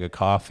you a bag of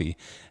coffee.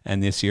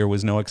 And this year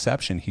was no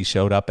exception. He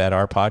showed up at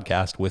our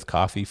podcast with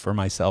coffee for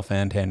myself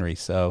and Henry.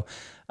 So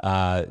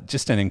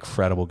just an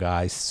incredible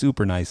guy,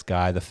 super nice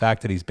guy. The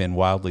fact that he's been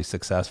wildly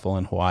successful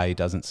in Hawaii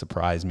doesn't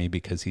surprise me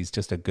because he's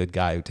just a good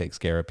guy who takes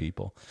care of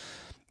people.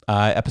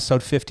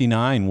 Episode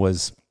 59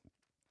 was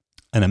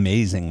an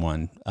amazing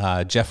one.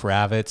 Jeff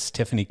Ravitz,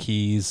 Tiffany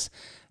Keys,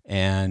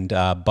 and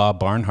Bob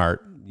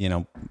Barnhart,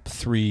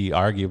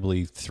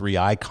 arguably three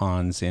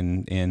icons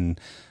in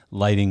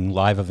lighting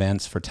live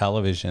events for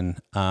television.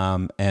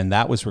 And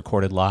that was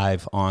recorded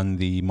live on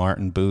the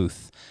Martin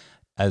booth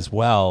as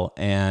well.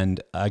 And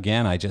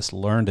again, I just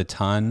learned a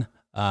ton.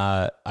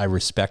 I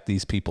respect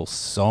these people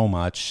so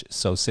much.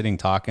 So sitting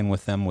talking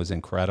with them was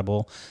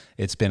incredible.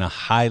 It's been a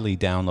highly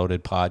downloaded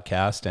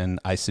podcast, and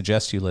I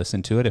suggest you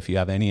listen to it if you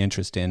have any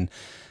interest in,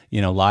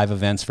 live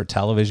events for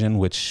television,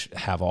 which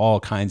have all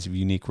kinds of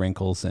unique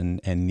wrinkles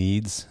and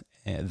needs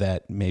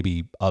that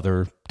maybe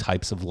other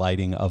types of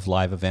lighting of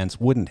live events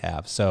wouldn't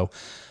have. So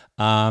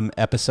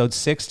episode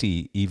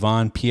 60,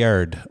 Yvon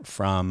Pierd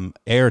from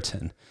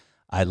Ayrton.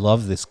 I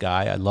love this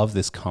guy. I love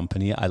this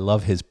company. I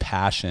love his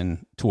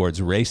passion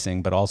towards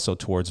racing, but also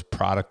towards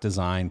product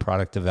design,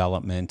 product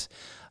development.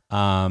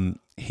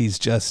 He's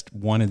just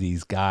one of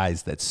these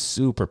guys that's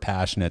super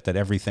passionate that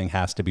everything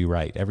has to be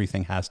right.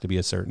 Everything has to be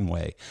a certain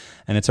way.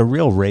 And it's a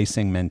real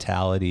racing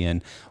mentality.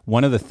 And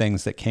one of the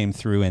things that came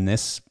through in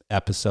this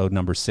episode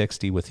number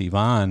 60 with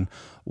Yvon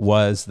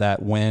was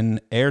that when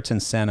Ayrton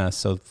Senna,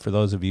 so for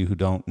those of you who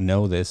don't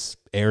know this,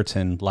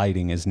 Ayrton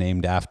Lighting is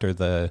named after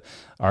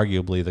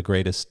arguably the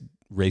greatest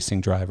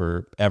racing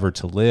driver ever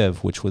to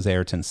live, which was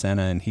Ayrton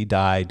Senna, and he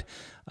died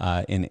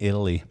in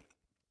Italy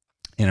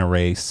in a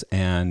race.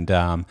 And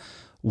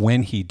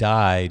when he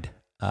died,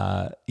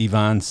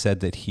 Yvon said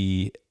that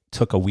he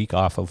took a week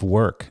off of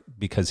work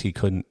because he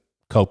couldn't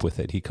cope with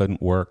it. He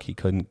couldn't work. He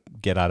couldn't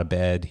get out of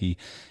bed.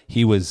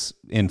 He was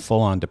in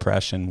full-on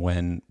depression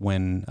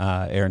when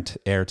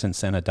Ayrton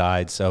Senna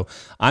died. So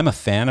I'm a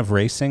fan of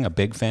racing, a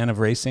big fan of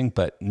racing,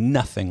 but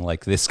nothing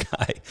like this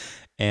guy.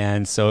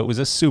 And so it was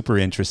a super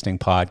interesting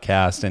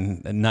podcast,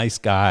 and a nice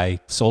guy,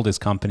 sold his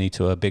company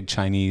to a big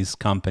Chinese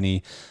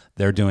company.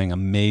 They're doing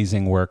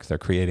amazing work. They're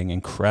creating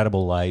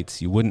incredible lights.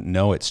 You wouldn't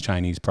know it's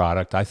Chinese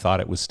product. I thought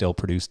it was still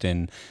produced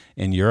in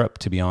Europe,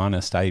 to be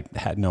honest. I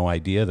had no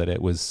idea that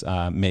it was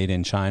made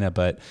in China,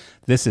 but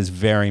this is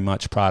very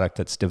much product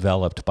that's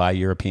developed by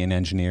European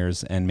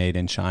engineers and made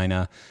in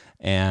China,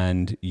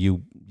 and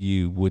you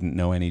wouldn't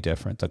know any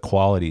different. The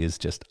quality is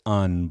just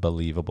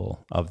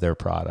unbelievable of their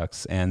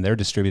products, and they're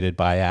distributed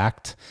by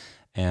ACT.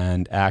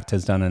 And ACT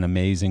has done an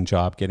amazing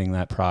job getting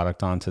that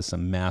product onto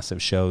some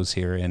massive shows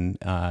here in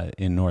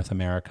North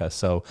America.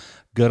 So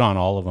good on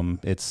all of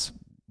them. It's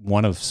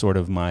one of sort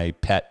of my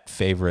pet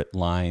favorite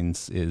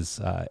lines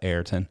is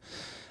Ayrton.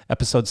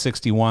 Episode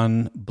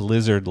 61,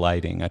 Blizzard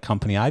Lighting, a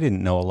company I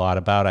didn't know a lot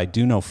about. I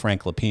do know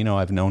Frank Lapino.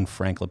 I've known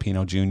Frank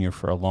Lapino Jr.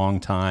 for a long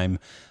time.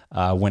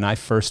 When I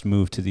first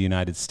moved to the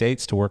United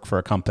States to work for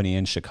a company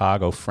in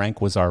Chicago,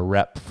 Frank was our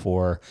rep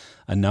for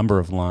a number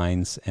of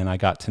lines, and I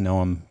got to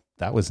know him.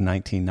 That was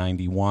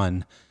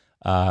 1991.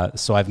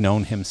 So I've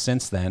known him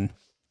since then.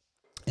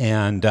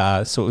 And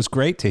so it was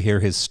great to hear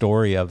his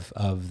story of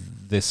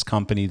this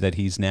company that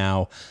he's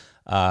now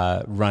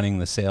running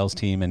the sales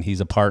team, and he's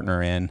a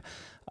partner in,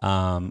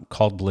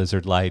 called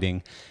Blizzard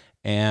Lighting.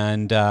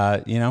 And,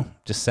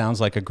 just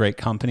sounds like a great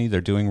company. They're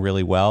doing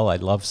really well. I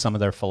love some of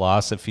their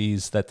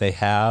philosophies that they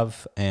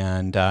have.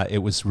 And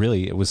it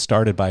was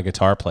started by a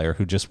guitar player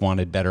who just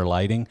wanted better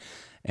lighting.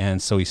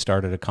 And so he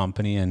started a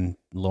company, and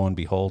lo and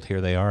behold,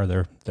 here they are.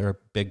 They're a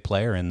big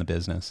player in the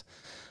business.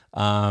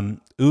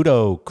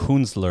 Udo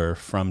Kunzler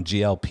from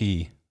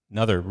GLP,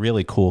 another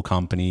really cool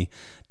company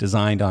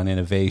designed on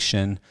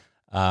innovation.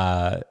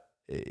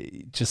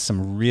 Just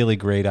some really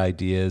great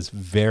ideas,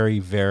 very,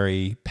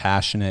 very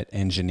passionate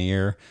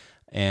engineer,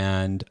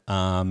 and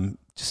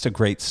just a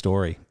great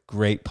story,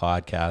 great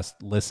podcast.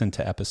 Listen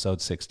to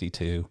episode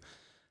 62.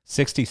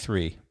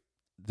 63.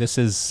 This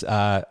is,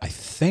 I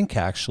think,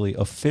 actually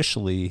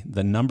officially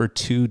the number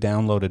 2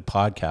 downloaded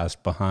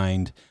podcast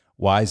behind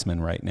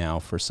Wiseman right now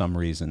for some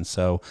reason.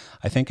 So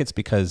I think it's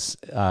because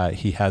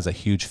he has a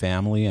huge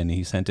family and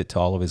he sent it to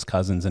all of his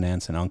cousins and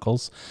aunts and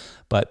uncles.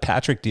 But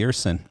Patrick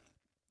Dearson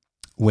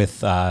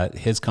with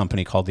his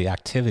company called The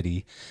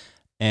Activity,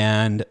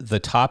 and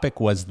the topic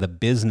was the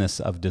business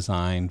of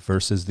design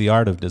versus the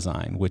art of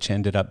design, which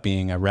ended up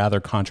being a rather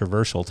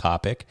controversial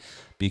topic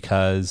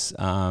because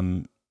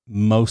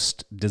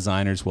most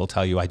designers will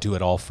tell you, I do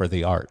it all for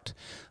the art.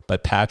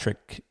 But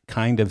Patrick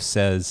kind of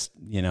says,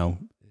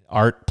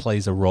 art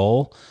plays a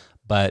role,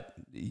 but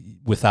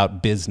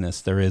without business,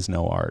 there is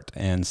no art.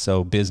 And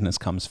so business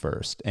comes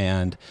first.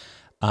 And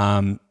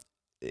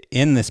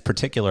in this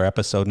particular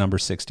episode, number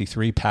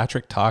 63,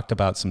 Patrick talked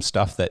about some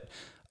stuff that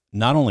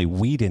not only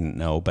we didn't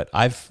know, but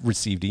I've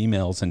received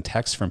emails and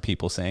texts from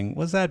people saying,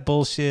 was that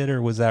bullshit or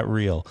was that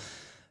real?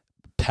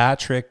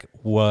 Patrick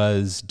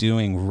was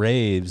doing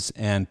raves,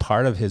 and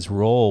part of his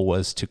role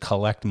was to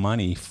collect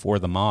money for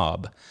the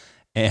mob.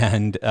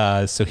 And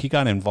so he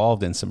got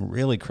involved in some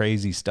really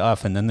crazy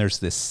stuff. And then there's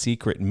this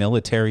secret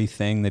military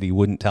thing that he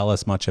wouldn't tell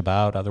us much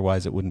about.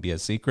 Otherwise, it wouldn't be a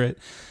secret.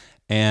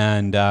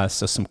 And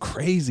so some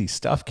crazy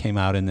stuff came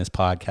out in this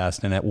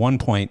podcast. And at one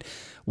point,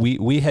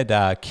 we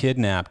had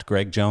kidnapped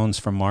Greg Jones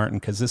from Martin,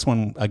 because this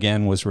one,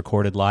 again, was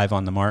recorded live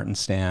on the Martin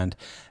stand.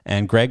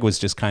 And Greg was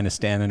just kind of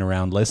standing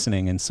around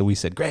listening. And so we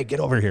said, Greg, get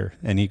over here.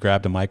 And he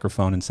grabbed a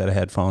microphone and set of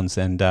headphones,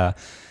 and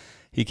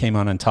he came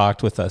on and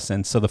talked with us.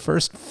 And so the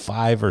first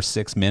 5 or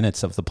 6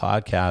 minutes of the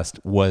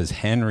podcast was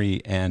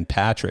Henry and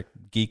Patrick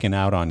geeking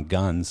out on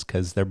guns,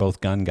 because they're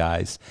both gun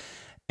guys.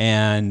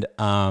 And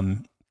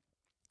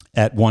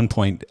at one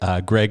point,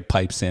 Greg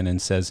pipes in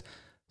and says,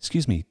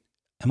 excuse me,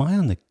 am I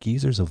on the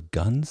Geezers of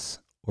Guns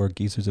or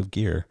Geezers of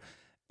Gear?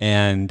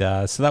 And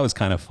so that was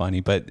kind of funny,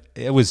 but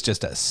it was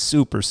just a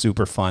super,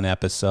 super fun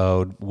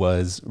episode,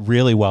 was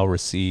really well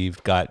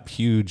received, got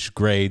huge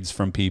grades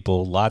from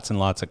people, lots and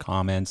lots of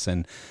comments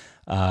and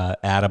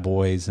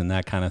attaboys and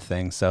that kind of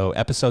thing. So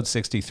episode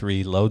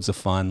 63, loads of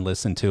fun.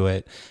 Listen to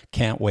it.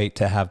 Can't wait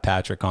to have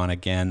Patrick on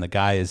again. The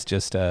guy is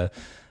just a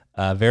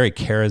very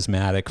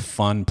charismatic,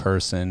 fun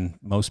person.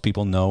 Most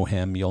people know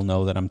him. You'll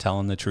know that I'm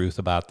telling the truth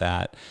about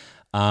that.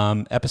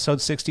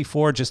 Episode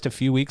 64, just a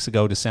few weeks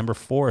ago, December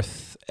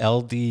 4th,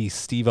 LD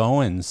Steve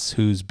Owens,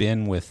 who's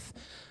been with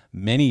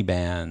many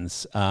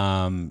bands,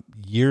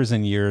 years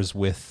and years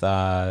with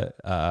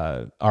REO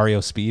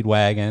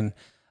Speedwagon.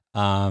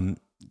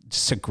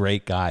 Just a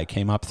great guy.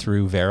 Came up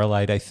through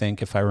Verilight, I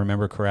think, if I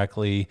remember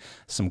correctly.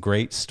 Some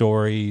great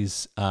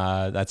stories.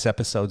 That's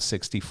episode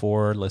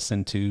 64.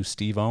 Listen to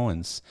Steve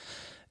Owens.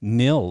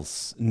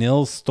 Nils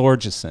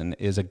Thorgesson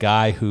is a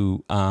guy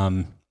who,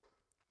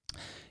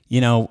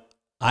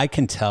 I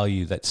can tell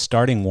you that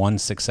starting one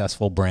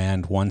successful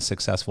brand, one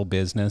successful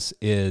business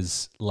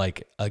is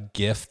like a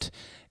gift.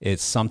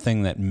 It's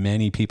something that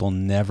many people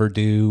never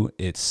do.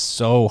 It's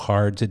so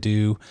hard to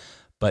do.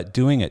 But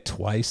doing it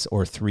twice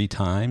or 3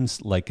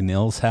 times like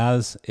Nils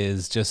has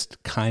is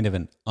just kind of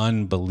an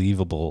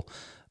unbelievable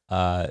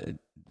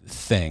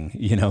thing.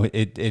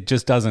 It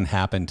just doesn't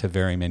happen to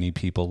very many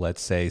people,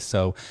 let's say.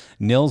 So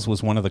Nils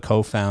was one of the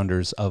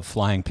co-founders of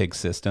Flying Pig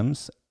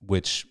Systems,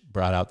 which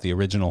brought out the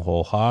original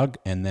whole hog,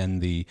 and then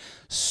the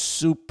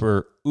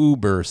super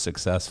uber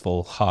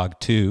successful Hog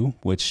 2,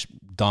 which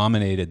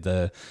dominated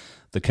the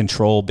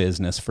control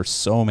business for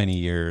so many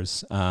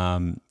years.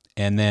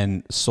 And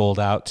then sold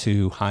out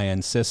to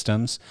High-End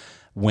Systems,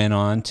 went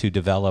on to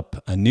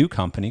develop a new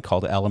company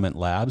called Element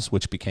Labs,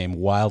 which became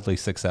wildly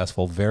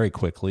successful very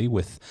quickly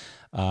with,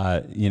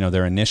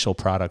 their initial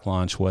product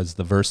launch was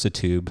the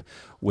VersaTube,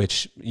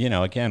 which,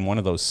 again, one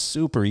of those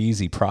super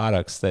easy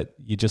products that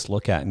you just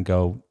look at and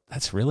go,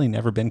 that's really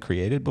never been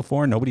created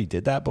before. Nobody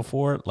did that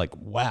before. Like,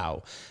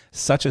 wow,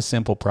 such a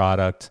simple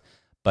product,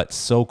 but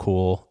so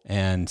cool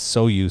and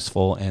so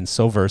useful and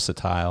so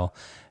versatile,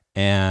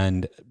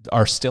 and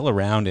are still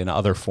around in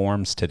other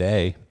forms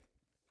today.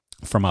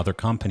 from other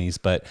companies,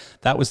 but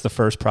that was the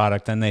first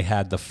product. Then they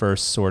had the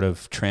first sort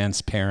of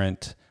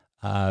transparent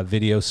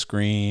video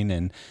screen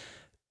and,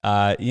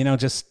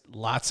 just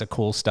lots of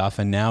cool stuff.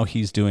 And now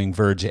he's doing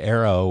Verge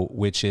Aero,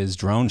 which is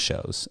drone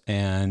shows.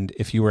 And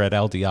if you were at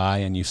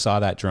LDI and you saw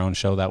that drone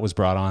show, that was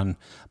brought on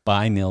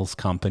by Nils'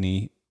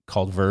 company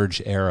called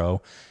Verge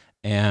Aero.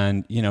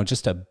 And,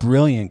 just a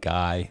brilliant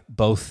guy,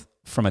 both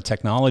from a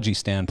technology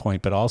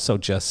standpoint, but also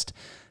just,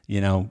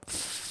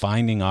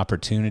 finding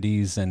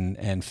opportunities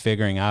and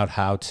figuring out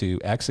how to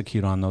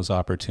execute on those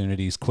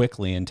opportunities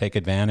quickly and take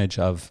advantage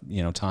of,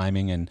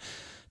 timing and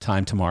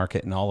time to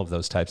market and all of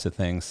those types of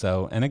things.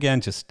 So, and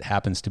again, just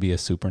happens to be a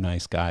super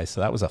nice guy.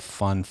 So that was a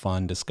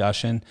fun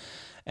discussion.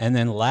 And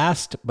then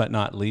last but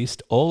not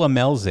least, Ola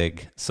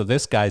Melzig. So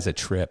this guy's a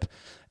trip.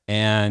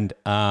 And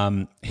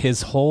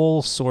his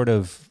whole sort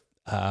of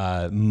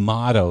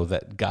motto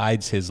that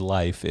guides his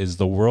life is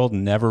the world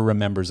never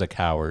remembers a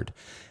coward.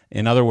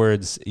 In other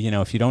words,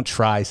 if you don't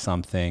try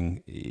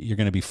something, you're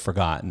going to be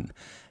forgotten.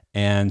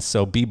 And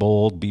so be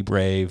bold, be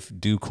brave,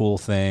 do cool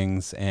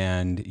things,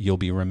 and you'll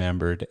be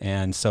remembered.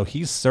 And so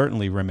he's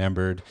certainly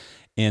remembered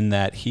in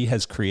that he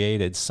has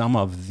created some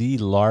of the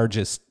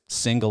largest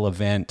single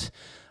event,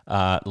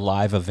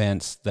 live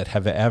events that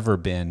have ever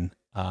been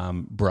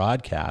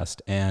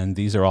broadcast. And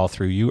these are all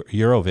through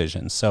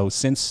Eurovision. So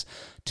since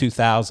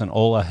 2000,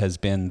 Ola has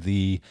been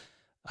the,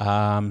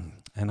 and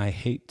I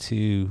hate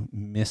to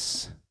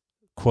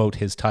misquote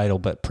his title,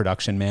 but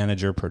production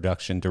manager,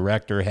 production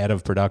director, head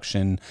of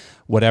production,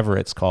 whatever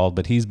it's called.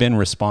 But he's been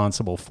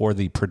responsible for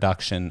the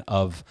production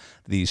of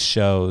these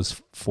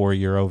shows for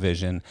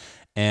Eurovision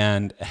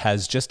and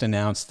has just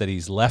announced that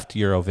he's left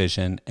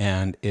Eurovision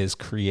and is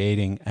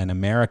creating an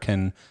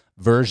American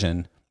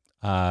version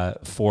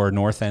for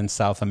North and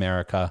South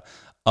America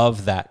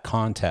of that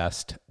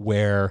contest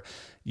where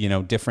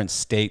different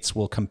states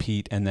will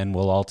compete and then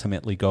will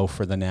ultimately go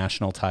for the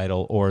national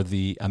title or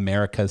the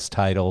Americas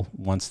title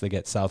once they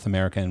get South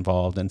America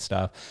involved and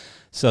stuff.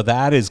 So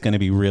that is going to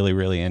be really,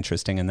 really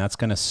interesting. And that's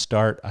going to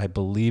start, I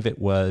believe it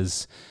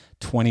was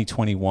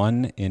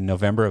 2021, in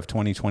November of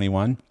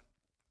 2021.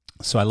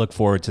 So I look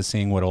forward to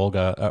seeing what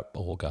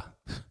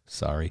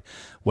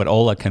what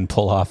Ola can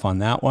pull off on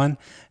that one.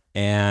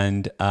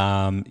 And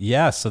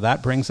so that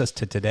brings us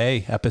to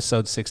today,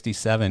 episode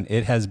 67.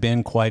 It has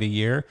been quite a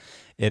year.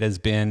 It has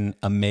been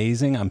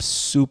amazing. I'm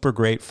super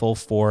grateful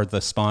for the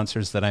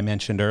sponsors that I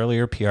mentioned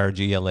earlier,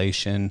 PRG,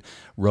 Elation,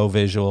 Row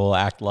Visual,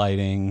 Act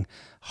Lighting,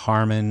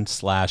 Harman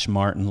 /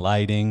 Martin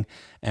Lighting,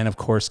 and of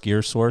course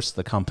Gear Source,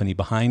 the company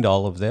behind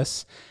all of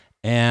this.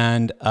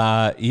 And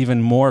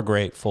even more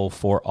grateful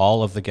for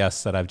all of the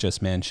guests that I've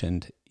just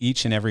mentioned,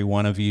 each and every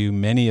one of you,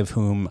 many of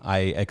whom I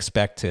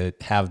expect to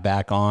have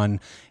back on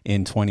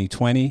in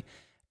 2020.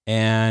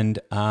 And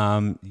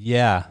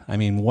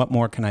what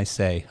more can I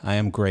say? I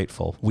am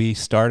grateful. We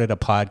started a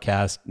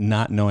podcast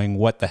not knowing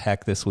what the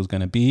heck this was going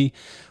to be.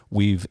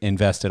 We've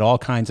invested all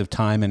kinds of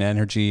time and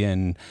energy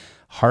and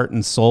heart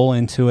and soul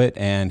into it.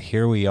 And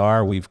here we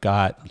are. We've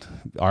got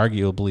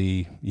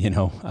arguably,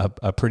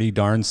 a pretty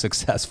darn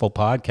successful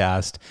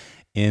podcast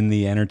in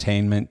the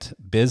entertainment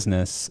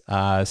business,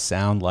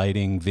 sound,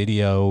 lighting,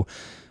 video,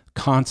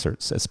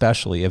 concerts,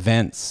 especially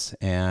events.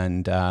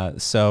 And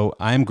so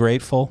I'm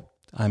grateful.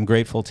 I'm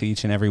grateful to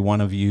each and every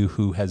one of you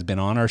who has been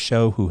on our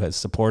show, who has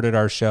supported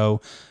our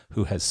show,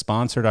 who has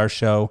sponsored our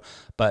show,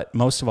 but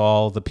most of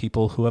all, the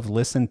people who have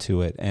listened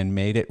to it and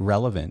made it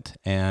relevant.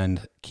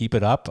 And keep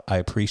it up. I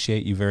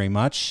appreciate you very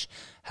much.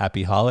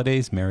 Happy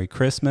holidays, Merry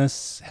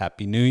Christmas,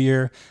 Happy New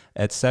Year,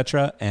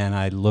 etc. And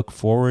I look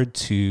forward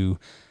to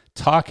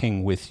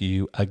talking with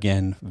you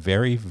again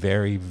very,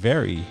 very,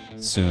 very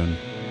soon.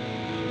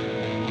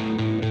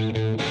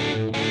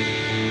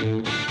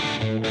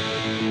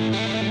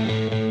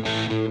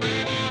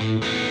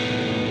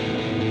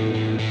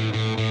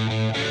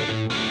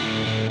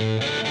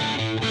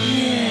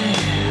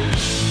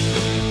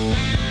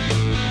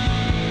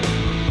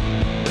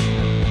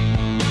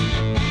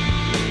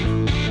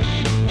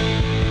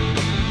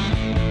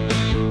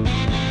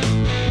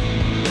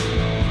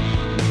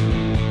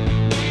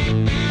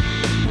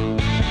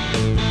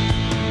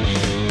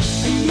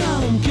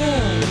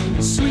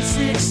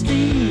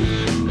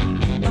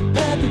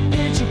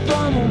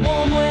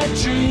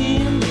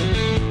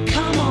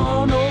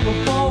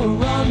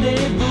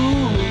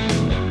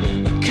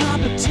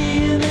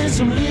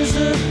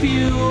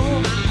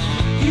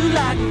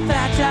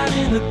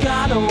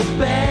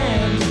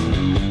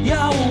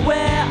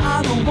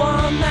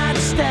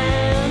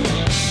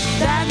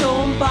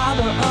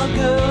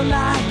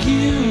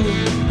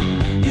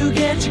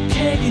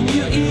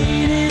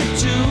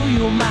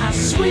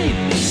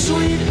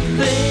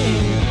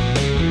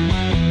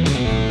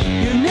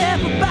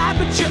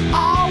 But you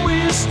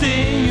always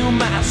stay. You're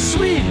my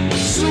sweet,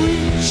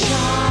 sweet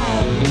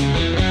child.